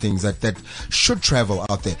doing these things that should travel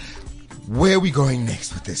out there. Where are we going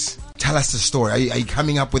next with this? Tell us the story. Are you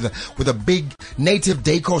coming up with a big native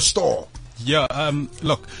decor store? Yeah,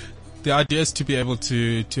 look, the idea is to be able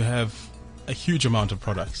to have a huge amount of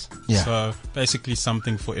products. Yeah. So basically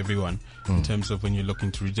something for everyone in terms of when you're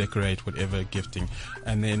looking to redecorate, whatever gifting.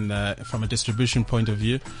 And then from a distribution point of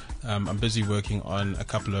view, I'm busy working on a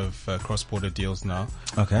couple of cross-border deals now.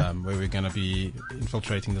 Okay. Where we're going to be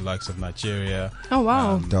infiltrating the likes of Nigeria. Oh,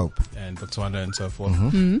 wow. Dope. And Botswana and so forth.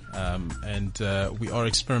 And we are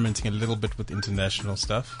experimenting a little bit with international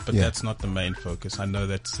stuff, but Yeah. that's not the main focus. I know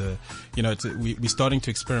that, we're starting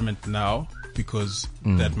to experiment now because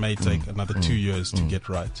that may take another 2 years to get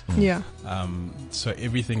right. Yeah. So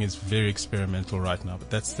everything is very experimental right now, but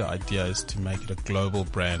that's the idea, is to make it a global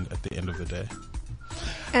brand at the end of the day.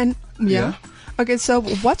 And yeah. Okay, so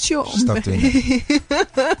what's your Stop doing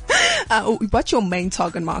that. what's your main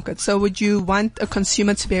target market? So would you want a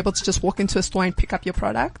consumer to be able to just walk into a store and pick up your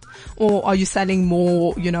product, or are you selling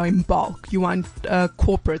more, in bulk? You want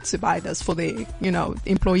corporate to buy this for their,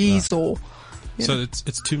 employees or? So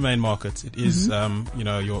it's two main markets. It is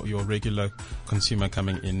your regular consumer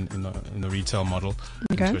coming in the retail model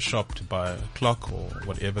Okay. into a shop to buy a clock or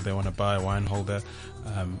whatever they want to buy, a wine holder,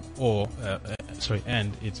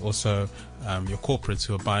 and it's also your corporates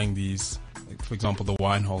who are buying these, like, for example, the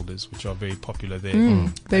wine holders, which are very popular there.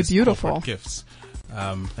 They're as beautiful. corporate gifts.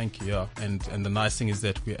 Thank you. Yeah, and the nice thing is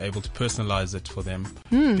that we're able to personalize it for them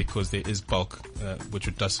because there is bulk, which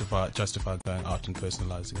would justify going out and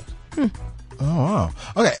personalizing it. Oh, wow.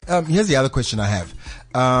 Okay. Here's the other question I have.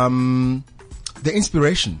 The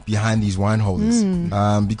inspiration behind these wine holders.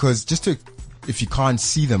 Because if you can't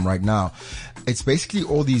see them right now, it's basically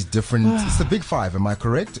all these different, it's the big five. Am I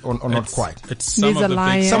correct? Or not quite? It's some There's of a the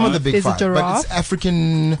lion. big Some of the big There's a five, but giraffe. it's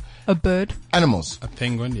African A bird. animals. A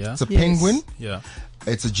penguin, yeah. It's a Yes. penguin. Yeah.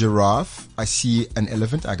 It's a giraffe. I see an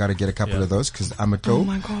elephant. I got to get a couple Yeah. of those because I'm a toe. Oh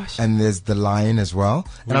my gosh. And there's the lion as well.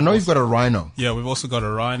 And I know you've got a rhino. Yeah, we've also got a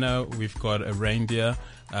rhino. We've got a reindeer.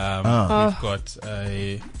 We've got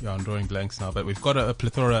I'm drawing blanks now, but we've got a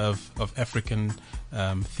plethora of African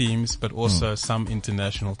themes, but also some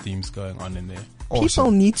international themes going on in there. Awesome.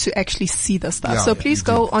 People need to actually see the stuff. Yeah, So yeah, please you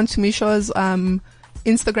go onto Misha's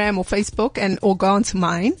Instagram or Facebook or go onto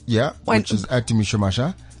mine. Yeah, When- which is at Timisha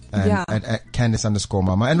Masha. And Yeah. at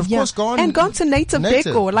Candice_Mama. And of course, go on. and go to Native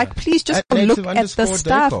Decor. Like, please just At go look Native at the _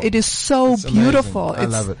 stuff. Decor. It is so It's amazing. beautiful. I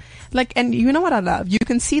love it. Like, and you know what I love? You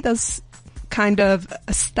can see this kind of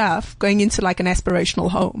stuff going into like an aspirational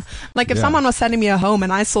home. Like if Yeah. someone was selling me a home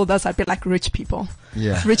and I saw this, I'd be like rich people.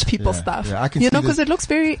 Yeah. Rich people Yeah. stuff. Yeah, I can you see know, because this. it looks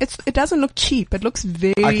it doesn't look cheap. It looks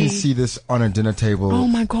very. I can see this on a dinner table. Oh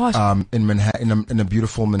my gosh. In Manhattan, in a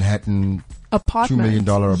beautiful Manhattan apartment. $2 million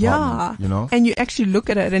apartment. Yeah. You know? And you actually look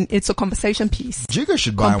at it and it's a conversation piece. Jigga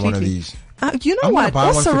should buy one of Completely. these. You know I'm what?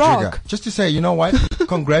 gonna buy one for Rock. Jigga. Just to say, you know what?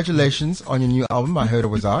 Congratulations on your new album. I heard it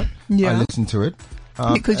was out. Yeah. I listened to it.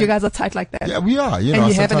 Because you guys are tight like that. Yeah, we are. You know, and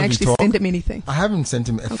you haven't sometimes we actually talk. sent him anything. I haven't sent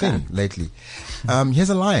him a thing lately. Here's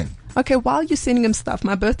a line. Okay, while you're sending him stuff,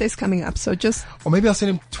 my birthday's coming up, so just Or maybe I'll send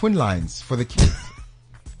him twin lines for the kids.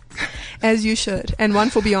 as you should. And one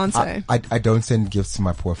for Beyonce. I don't send gifts to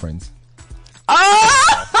my poor friends.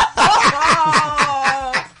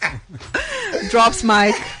 Drops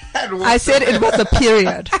mic. I said it was a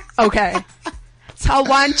period. Okay. Tell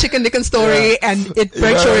one chicken licking story and it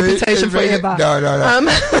breaks your reputation forever. No.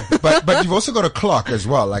 But you've also got a clock as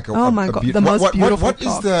well, like a, Oh my God, the most beautiful What is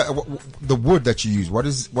clock. the wood that you use? What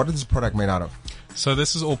is this product made out of? So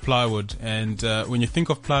this is all plywood, and when you think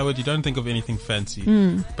of plywood, you don't think of anything fancy,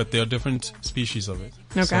 but there are different species of it.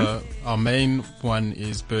 Okay. So our main one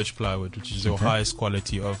is birch plywood, which is your highest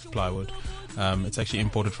quality of plywood. It's actually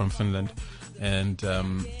imported from Finland, and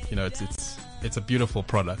you know it's a beautiful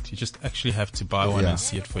product. You just actually have to buy one Yeah. and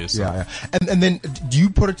see it for yourself. Yeah. And then do you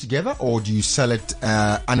put it together or do you sell it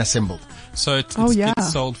unassembled? So it's yeah.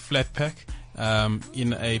 gets sold flat pack.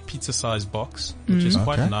 In a pizza-sized box, which is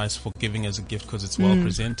quite Okay. nice for giving as a gift because it's well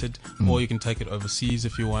presented. Or you can take it overseas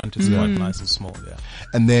if you want. It's quite nice and small. Yeah.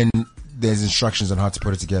 And then there's instructions on how to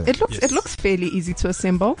put it together. It looks Yes. it looks fairly easy to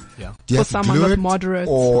assemble. Yeah. Do you for have to someone glue with it, moderate-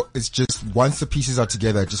 or it's just once the pieces are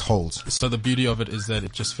together, it just holds? So the beauty of it is that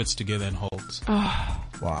it just fits together and holds.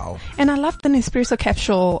 Wow. And I love the Nespresso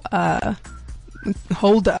capsule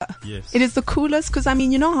holder. Yes. It is the coolest because I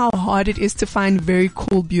mean, you know how hard it is to find very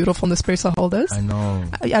cool, beautiful Nespresso holders. I know.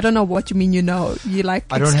 I don't know what you mean. You know, you like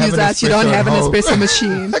I don't have excuse an us. You don't espresso have an at home. espresso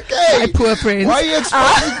machine. Okay. My poor friends. Why are you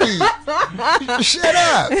exposing me? Shut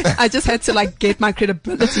up. I just had to like get my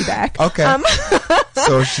credibility back. Okay.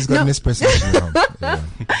 So she's got No. an espresso machine at home.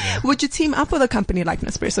 Yeah. Would you team up with a company like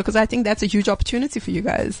Nespresso? Because I think that's a huge opportunity for you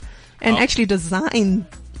guys, and actually design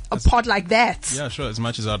a pod like that. Yeah, sure. As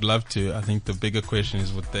much as I'd love to, I think the bigger question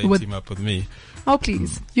is would they Would- team up with me? Oh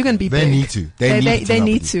please, you can be They big. need to. They need to They team up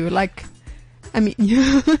need with to. Like, I mean,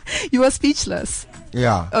 you are speechless.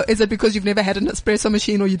 Yeah. Is it because you've never had an espresso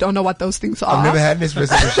machine or you don't know what those things are? I've never had an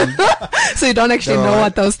espresso machine. So you don't actually No, know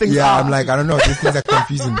what those things yeah, are. I'm like, I don't know. These things are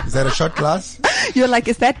confusing. Is that a shot glass? You're like,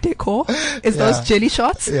 is that decor? Is Yeah. those jelly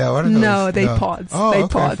shots? Yeah, what are those? No, they pods. Oh, they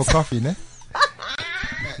okay, pods. for coffee, ne?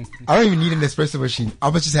 I don't even need an espresso machine. I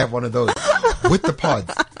must just have one of those with the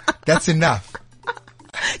pods. That's enough.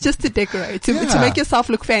 Just to decorate, to Yeah. make yourself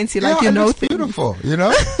look fancy, like Yeah, you it know looks things. beautiful, you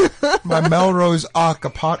know? My Melrose Arc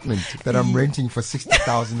apartment that I'm renting for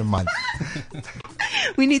 60,000 a month.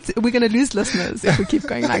 We're gonna lose listeners if we keep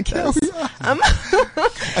going like this.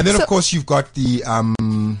 And then, of course, you've got the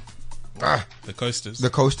The coasters.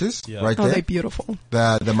 coasters Yeah. right Oh, there. they're beautiful.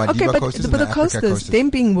 The Madiba Okay, but coasters the and the Africa coasters, them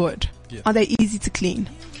being wood, Yeah. are they easy to clean?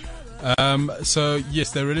 So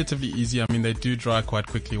yes, they're relatively easy. I mean, they do dry quite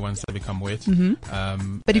quickly once they become wet.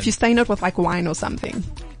 But if you stain it with like wine or something,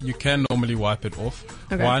 You can normally wipe it off.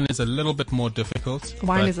 Okay. Wine is a little bit more difficult.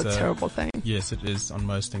 wine but, is a terrible thing. Yes, it is on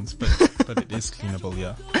most things, but it is cleanable.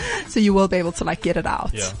 Yeah, So you will be able to like get it out.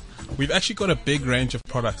 yeah. We've actually got a big range of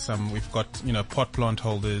products. We've got pot plant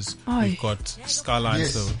holders. Aye. We've got skylines.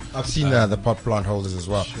 Yes, So I've seen the pot plant holders as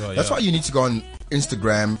well. Sure, That's yeah. why you need to go on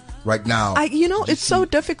Instagram right now. It's so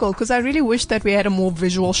difficult because I really wish that we had a more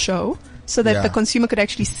visual show so that Yeah. the consumer could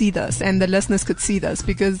actually see this and the listeners could see this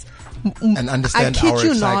because And understand I kid our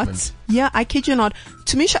you excitement. not. Yeah, I kid you not.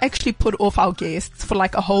 Tamisha actually put off our guests for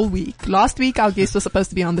like a whole week. Last week our guest was supposed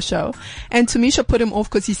to be on the show and Tamisha put him off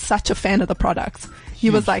because he's such a fan of the products. He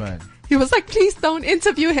was like, fan. please don't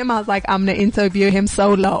interview him. I was like, I'm going to interview him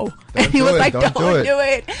solo. And he do was it, like, don't don't do do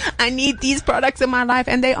it. I need these products in my life.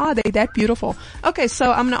 And they're that beautiful. Okay.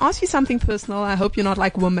 So I'm going to ask you something personal. I hope you're not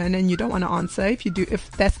like women and you don't want to answer.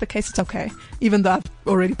 If that's the case, it's okay. Even though I've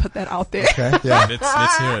already put that out there. Okay, yeah.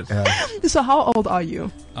 let's hear it. Yeah. So how old are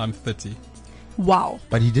you? I'm 30. Wow.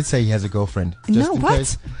 But he did say he has a girlfriend. Just No, in what?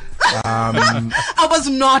 case. I was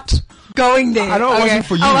not going there. I know it wasn't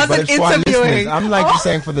for you, I but wasn't it's for our listeners. interviewing. I'm like just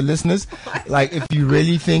saying for the listeners, like if you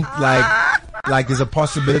really think like there's a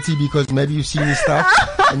possibility because maybe you've seen this stuff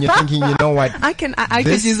and you're thinking, you know what, I could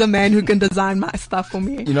This- use a man who can design my stuff for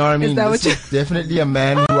me. you know what I mean? Is that what This is definitely a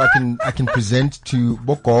man who I can present to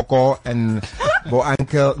Bokoko and Bo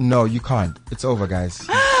Uncle. No, you can't. It's over, guys.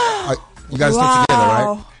 You guys still together,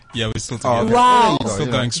 right? Yeah, we're still Oh, together. okay. Wow. There you go, Still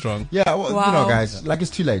you know. going strong. Yeah, well, Wow. guys, like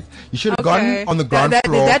it's too late. You should have Okay. gone on the ground that,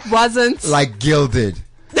 floor That wasn't. like Gil did.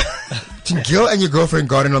 Gil and your girlfriend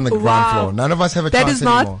got in on the ground Wow. floor. None of us have a That chance is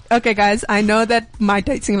not anymore. okay, guys. I know that my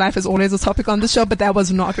dating life is always a topic on the show, but that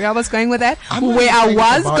was not where I was going with that. I'm not Where I saying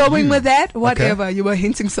was about going you. with that, whatever, you were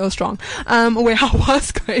hinting so strong. Where I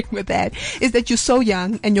was going with that is that you're so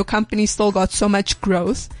young and your company still got so much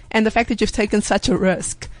growth, and the fact that you've taken such a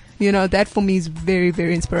risk, that for me is very,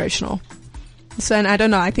 very inspirational. So, and I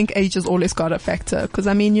don't know, I think age has always got a factor. Cause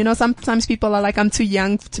I mean, sometimes people are like, I'm too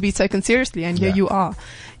young to be taken seriously. And here Yeah. you are,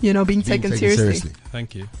 being taken seriously.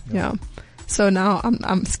 Thank you. Yeah. So now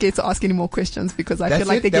I'm scared to ask any more questions because I That's feel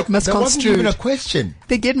like it? they get That wasn't even misconstrued. a question.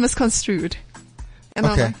 They get misconstrued. And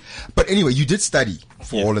I'm Okay. like, But anyway, you did study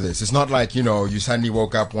for Yeah. all of this. It's not like, you suddenly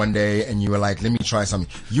woke up one day and you were like, let me try something.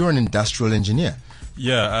 You're an industrial engineer.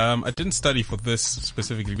 Yeah, I didn't study for this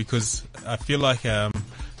specifically because I feel like, I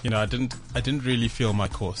didn't really feel my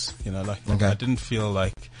course. Okay. I didn't feel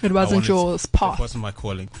like It wasn't your path. It wasn't my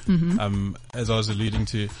calling. As I was alluding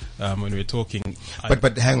to when we were talking.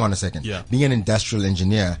 But hang on a second. Yeah. Being an industrial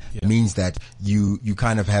engineer means that you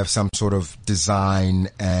kind of have some sort of design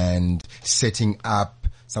and setting up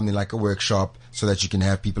something like a workshop so that you can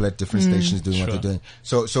have people at different stations doing what Sure. they're doing.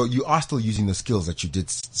 So you are still using the skills that you did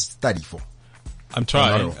study for. I'm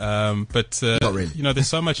trying, Not but Not really. there's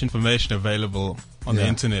so much information available on the Yeah.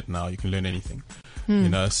 internet now. You can learn anything,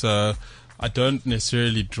 So I don't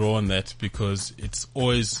necessarily draw on that because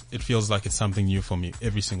it feels like it's something new for me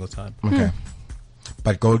every single time. Okay.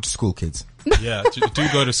 But go to school, kids. Yeah, do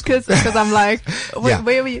go to school. because I'm like, Yeah.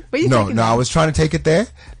 where were you No, taking I that? was trying to take it there.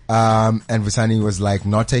 And Visani was like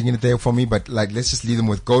not taking it there for me, but like, let's just leave them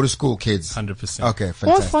with go to school, kids. 100%. Okay, Or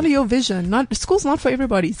fantastic. follow your vision. School's not for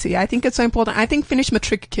everybody. See, I think it's so important. I think finish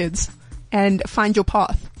matric, kids, and find your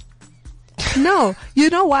path. No, you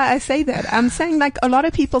know why I say that? I'm saying like a lot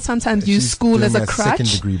of people sometimes use She's school as doing a a crutch. second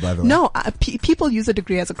degree, by the way. No, people use a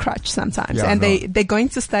degree as a crutch sometimes, Yeah, and no. they're going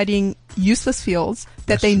to studying useless fields that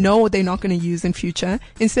That's they true. know they're not going to use in future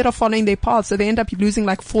instead of following their path. So they end up losing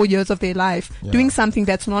like 4 years of their life Yeah. doing something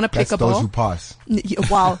that's not That's applicable. those who pass.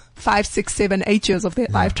 Wow, 5, 6, 7, 8 years of their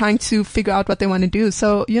life trying to figure out what they want to do.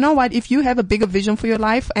 So you know what? If you have a bigger vision for your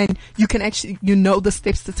life and you can actually, the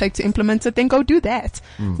steps to take to implement it, then go do that.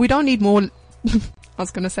 We don't need more. I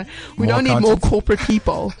was going to say, we More don't need more accountants? corporate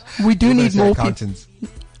people. We do You're gonna need say more people. accountants.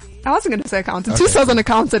 I wasn't going to say accountant. Okay. Tuso's an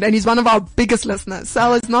accountant and he's one of our biggest listeners. So I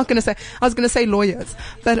was going to say lawyers,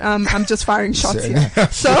 but, I'm just firing shots here.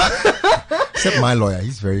 So, Except my lawyer,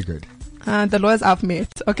 he's very good. the lawyers I've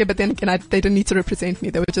met. Okay. But then again, they didn't need to represent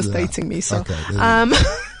me. They were just Yeah. dating me. So, Okay, there you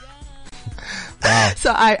Wow.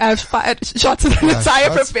 so I've fired shots at an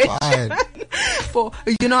entire Shots profession fired. for,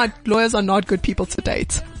 lawyers are not good people to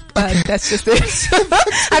date. But that's just it.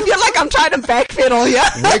 I feel like I'm trying to backpedal here.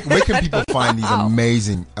 Where can people find these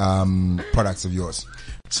amazing products of yours?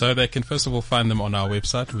 So they can first of all find them on our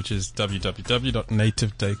website, which is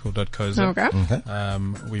www.nativedecor.co.za. Okay. Okay.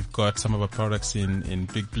 We've got some of our products in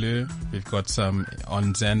Big Blue. We've got some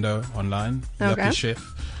on Zando online, Okay. Yuppie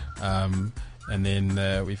Chef. And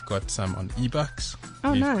then we've got some on eBucks.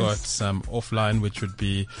 Oh, We've nice. got some offline, which would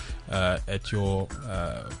be at your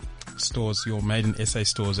stores, your Made in SA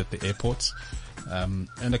stores at the airports, and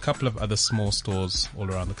a couple of other small stores all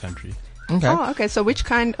around the country. Okay. Oh, okay. So what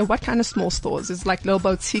kind of small stores? Is it like little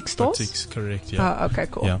boutique stores? Boutiques, correct? Yeah. Oh, okay,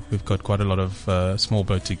 cool. Yeah, we've got quite a lot of small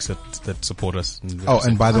boutiques that support us. Oh,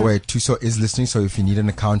 and by the way, Tuso is listening, so if you need an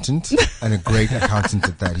accountant, and a great accountant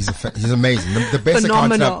at that, he's amazing. The best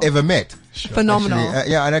accountant Phenomenal. I've ever met. Phenomenal.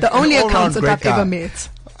 Actually, and The only an all-round accountant great I've ever guy. met.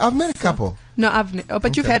 I've met a couple. No,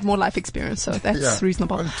 but you've Okay. had more life experience, so that's Yeah.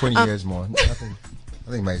 reasonable. Only 20 years more. I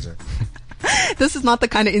think major. This is not the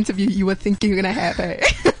kind of interview you were thinking you're going to have, eh?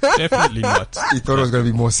 Definitely not. You thought it was going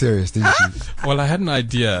to be more serious, didn't you? Well, I had an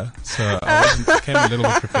idea, so I came a little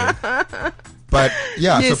bit prepared. But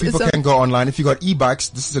yeah, Yes, so people so- can go online. If you got e-bikes,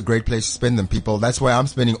 this is a great place to spend them, people. That's why I'm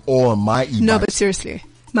spending all of my e-bikes. No, but seriously,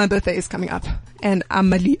 my birthday is coming up, and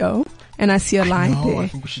I'm a Leo, and I see a line know, there. I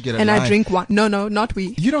think we should get a and line. I drink wine. No, not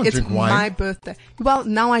we. You don't it's drink wine? my birthday. Well,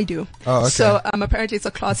 now I do. Oh, okay. So apparently it's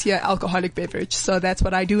a classier alcoholic beverage, so that's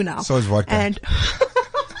what I do now. So is vodka. And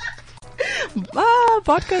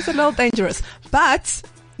vodka is a little dangerous. But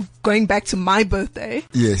going back to my birthday,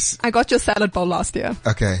 Yes. I got your salad bowl last year.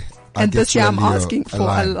 Okay. I'll And get this you year a I'm Leo, asking for a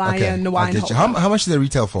lion. lion I'll wine get you. holder. How much do they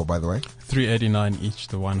retail for, by the way? $3.89 each,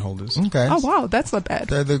 the wine holders. Okay. Oh wow, that's not bad.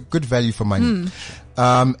 They're good value for money.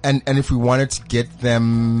 Hmm. And if we wanted to get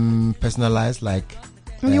them personalized, like,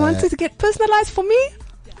 You wanted to get personalized for me?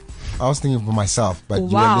 I was thinking for myself, but you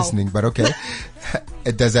Wow. were listening, but okay.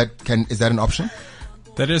 Is that an option?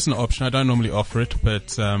 That is an option. I don't normally offer it,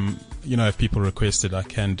 but if people request it, I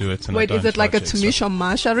can do it. And Wait, I don't is it like a charge extra. Tamisha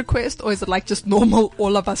Marsha request, or is it like just normal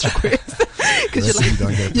all of us request? Because Listen, you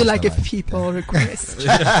don't get you like if personalized. people request.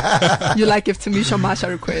 You like if Tamisha Marsha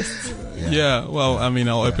requests. Yeah, well, I mean,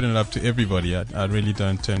 I'll open it up to everybody. I really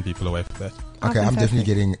don't turn people away for that. Okay, I'm fantastic. definitely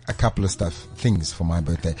getting a couple of things for my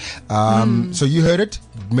birthday. So you heard it.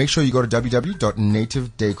 Make sure you go to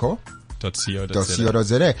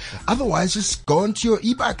www.nativedeco.co.za. Otherwise, just go into your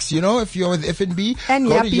eBucks. If you're with FNB, And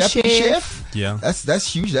go to Yappy Yappy Chef. Chef. Yeah.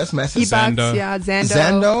 That's huge. That's massive. eBucks, Zando. yeah,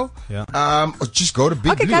 Zando. Yeah. Or just go to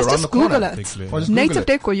Big Okay, Blue guys, around just the corner. Google Big it. Blue, Or yeah. just Google Native it.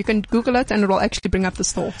 Deco. You can Google it and it will actually bring up the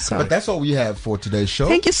store. So But that's all we have for today's show.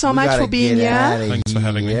 Thank you so We much gotta for being get here. outta Thanks for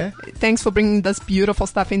having me. here. thanks for bringing this beautiful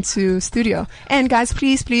stuff into studio. And guys,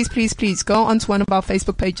 please go onto one of our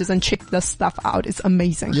Facebook pages and check this stuff out. It's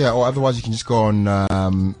amazing. Yeah, or otherwise you can just go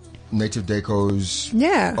on Native Deco's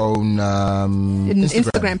Yeah. own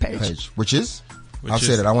Instagram page. which is? Which I'll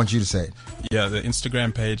say is- it. I want you to say it. Yeah, the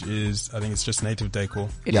Instagram page is, I think it's just Native Decor.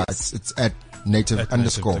 It Yeah, is it's at native At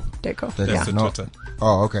underscore. Native Deco. That's Yeah. the no- Twitter.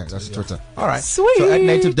 Oh, okay. That's Twitter. All right. Sweet. So at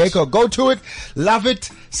Native Deco, go to it, love it,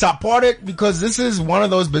 support it, because this is one of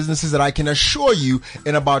those businesses that I can assure you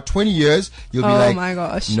in about 20 years, you'll be Oh like, my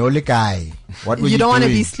gosh. no likai. What were You you don't wanna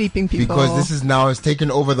doing?" be sleeping people. Because this is now has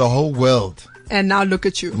taken over the whole world. And now look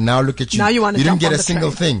at you. Now look at you. Now you wanna You didn't jump get on a the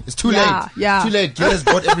single train. thing. It's too Yeah, late. yeah. Too late. Gilles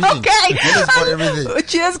bought everything. Okay. Gilles bought everything.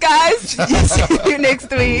 Cheers, guys. See you next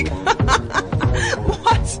week.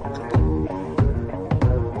 What?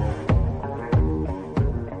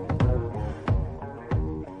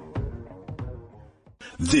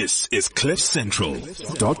 This is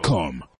CliffCentral.com.